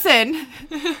 "Listen,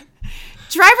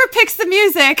 driver picks the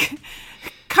music,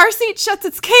 car seat shuts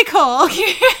its cake hole."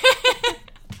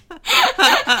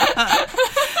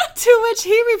 To which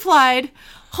he replied,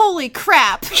 "Holy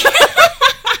crap."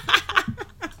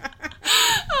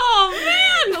 Oh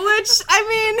man! Which, I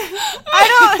mean,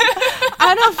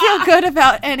 I don't feel good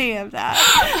about any of that.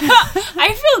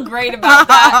 I feel great about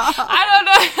that. I don't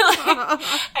know. Like,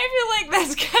 I feel like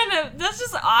that's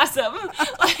just awesome.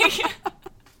 Like,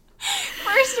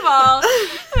 first of all,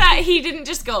 that he didn't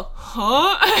just go,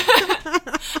 huh?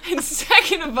 And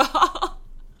second of all,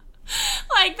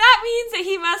 like, that means that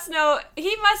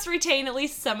he must retain at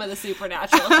least some of the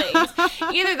supernatural things.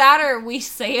 Either that or we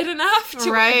say it enough to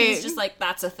where he's just like,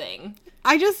 that's a thing.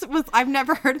 I've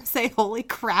never heard him say holy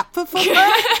crap before.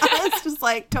 I was just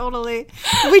like, totally.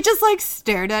 We just like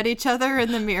stared at each other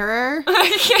in the mirror.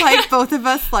 Like both of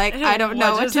us like, I don't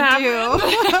know what to do.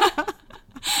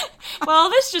 Well,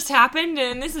 this just happened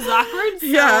and this is awkward.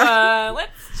 So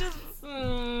let's just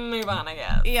move on, I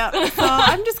guess. Yeah. So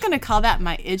I'm just going to call that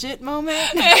my idjit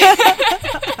moment.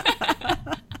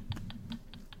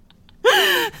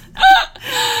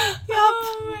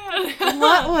 Oh, man.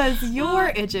 What was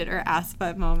your idjit or ass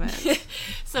butt moment?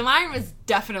 So mine was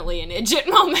definitely an idjit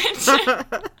moment.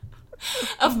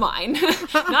 Of mine.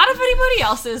 Not of anybody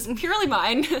else's, purely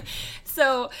mine.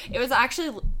 So it was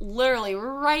actually literally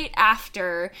right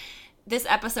after this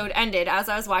episode ended, as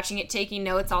I was watching it, taking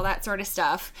notes, all that sort of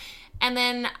stuff. And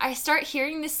then I start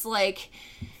hearing this, like,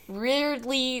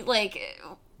 weirdly, like,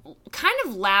 kind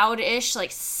of loud-ish,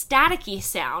 like, staticky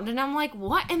sound. And I'm like,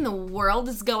 what in the world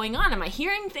is going on? Am I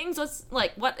hearing things?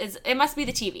 It must be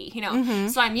the TV, Mm-hmm.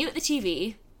 So I mute the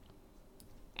TV,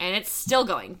 and it's still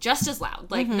going, just as loud.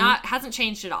 Like, hasn't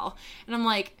changed at all. And I'm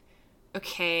like,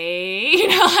 okay, you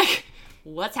know, like,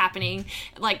 what's happening?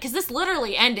 Like, because this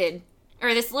literally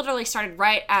started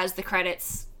right as the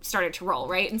credits started to roll,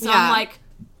 right? And so I'm like,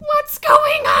 what's going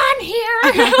on here?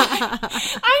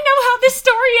 I know how this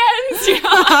story ends. You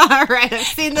know? Right, I've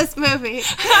seen this movie.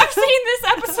 I've seen this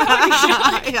episode. You know,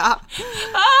 like, Yeah.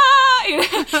 you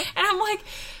know? And I'm like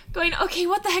going, okay,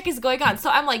 what the heck is going on? So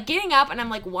I'm like getting up and I'm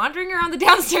like wandering around the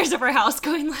downstairs of our house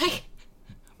going like,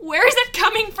 where is it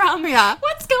coming from? Yeah.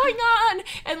 What's going on?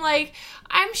 And like,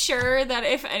 I'm sure that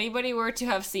if anybody were to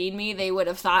have seen me, they would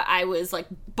have thought I was like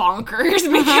bonkers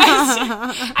because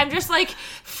I'm just like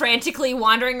frantically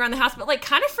wandering around the house, but like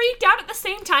kind of freaked out at the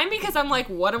same time because I'm like,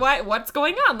 what's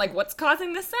going on? Like, what's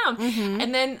causing this sound?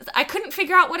 And then I couldn't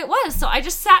figure out what it was. So I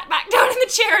just sat back down in the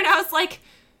chair and I was like,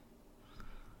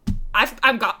 I've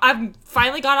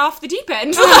finally got off the deep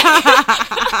end.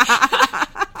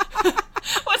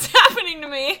 What's happening to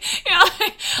me? You know,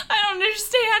 like, I don't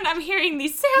understand. I'm hearing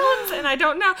these sounds and I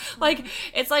don't know. Like,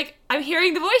 it's like I'm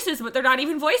hearing the voices, but they're not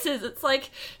even voices. It's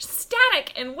like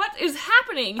static. And what is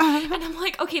happening? And I'm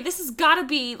like, okay, this has got to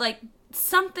be like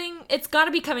something. It's got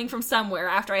to be coming from somewhere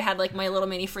after I had like my little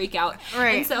mini freak out.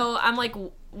 Right. And so I'm like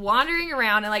wandering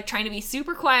around and like trying to be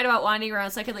super quiet about wandering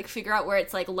around so I could like figure out where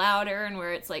it's like louder and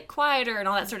where it's like quieter and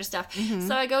all that sort of stuff.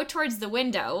 So I go towards the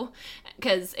window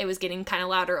because it was getting kind of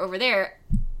louder over there,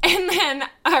 and then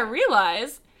I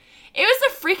realize it was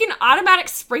the freaking automatic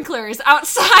sprinklers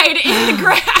outside in the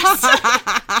grass.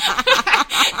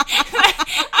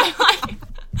 I'm like,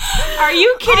 are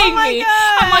you kidding my me?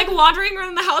 God. I'm like wandering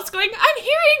around the house going, I'm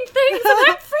hearing things and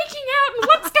I'm freaking out and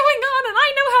what's going on and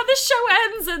I know how this show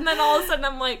ends. And then all of a sudden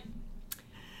I'm like,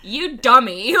 you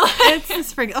dummy. It's the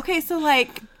sprinkler. Okay, so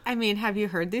like, I mean, have you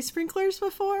heard these sprinklers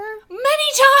before?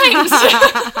 Many times.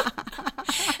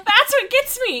 That's what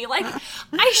gets me. Like,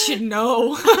 I should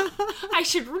know. I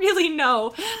should really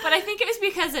know. But I think it was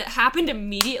because it happened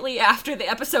immediately after the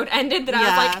episode ended that I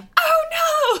was like, oh no.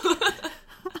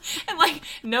 And like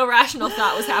no rational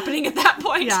thought was happening at that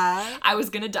point. Yeah. I was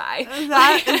gonna die.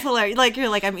 That is hilarious. Like, you're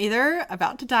like, I'm either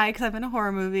about to die because I'm in a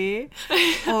horror movie,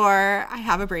 or I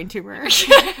have a brain tumor.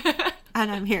 And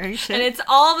I'm hearing shit. And it's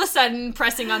all of a sudden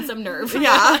pressing on some nerve.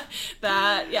 Yeah.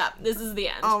 This is the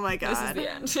end. Oh my God. This is the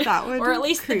end. That would or at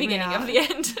least the creep me beginning out. of the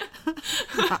end.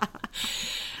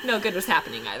 No good was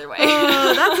happening either way.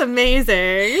 Oh, that's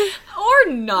amazing. Or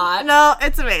not. No,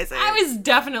 it's amazing. I was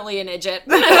definitely an idiot.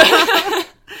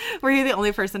 Were you the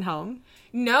only person home?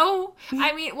 No.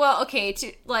 I mean, well, okay,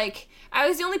 I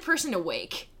was the only person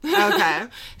awake. Okay.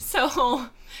 So,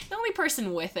 the only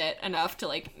person with it enough to,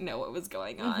 like, know what was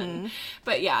going on.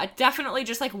 But yeah, definitely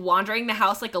just, like, wandering the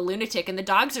house like a lunatic, and the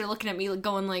dogs are looking at me like,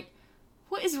 going, like,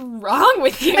 what is wrong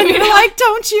with you? And you're like,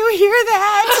 don't you hear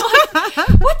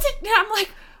that? What's it? And I'm like,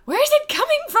 where's it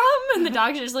coming from? And the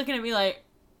dogs are just looking at me like,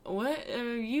 what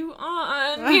are you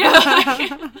on? You know,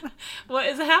 like, what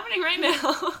is happening right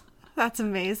now? That's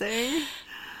amazing.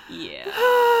 Yeah.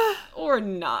 Or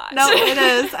not. No, it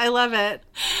is. I love it.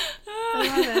 I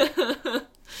love it.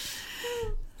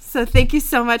 So thank you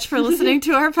so much for listening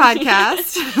to our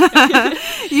podcast.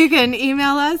 You can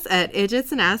email us at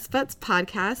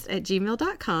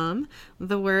idiotsandasspetspodcast@gmail.com.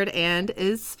 The word "and"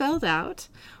 is spelled out.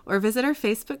 Or visit our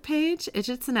Facebook page,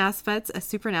 Idiots and Aspets, a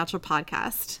supernatural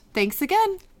podcast. Thanks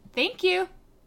again. Thank you.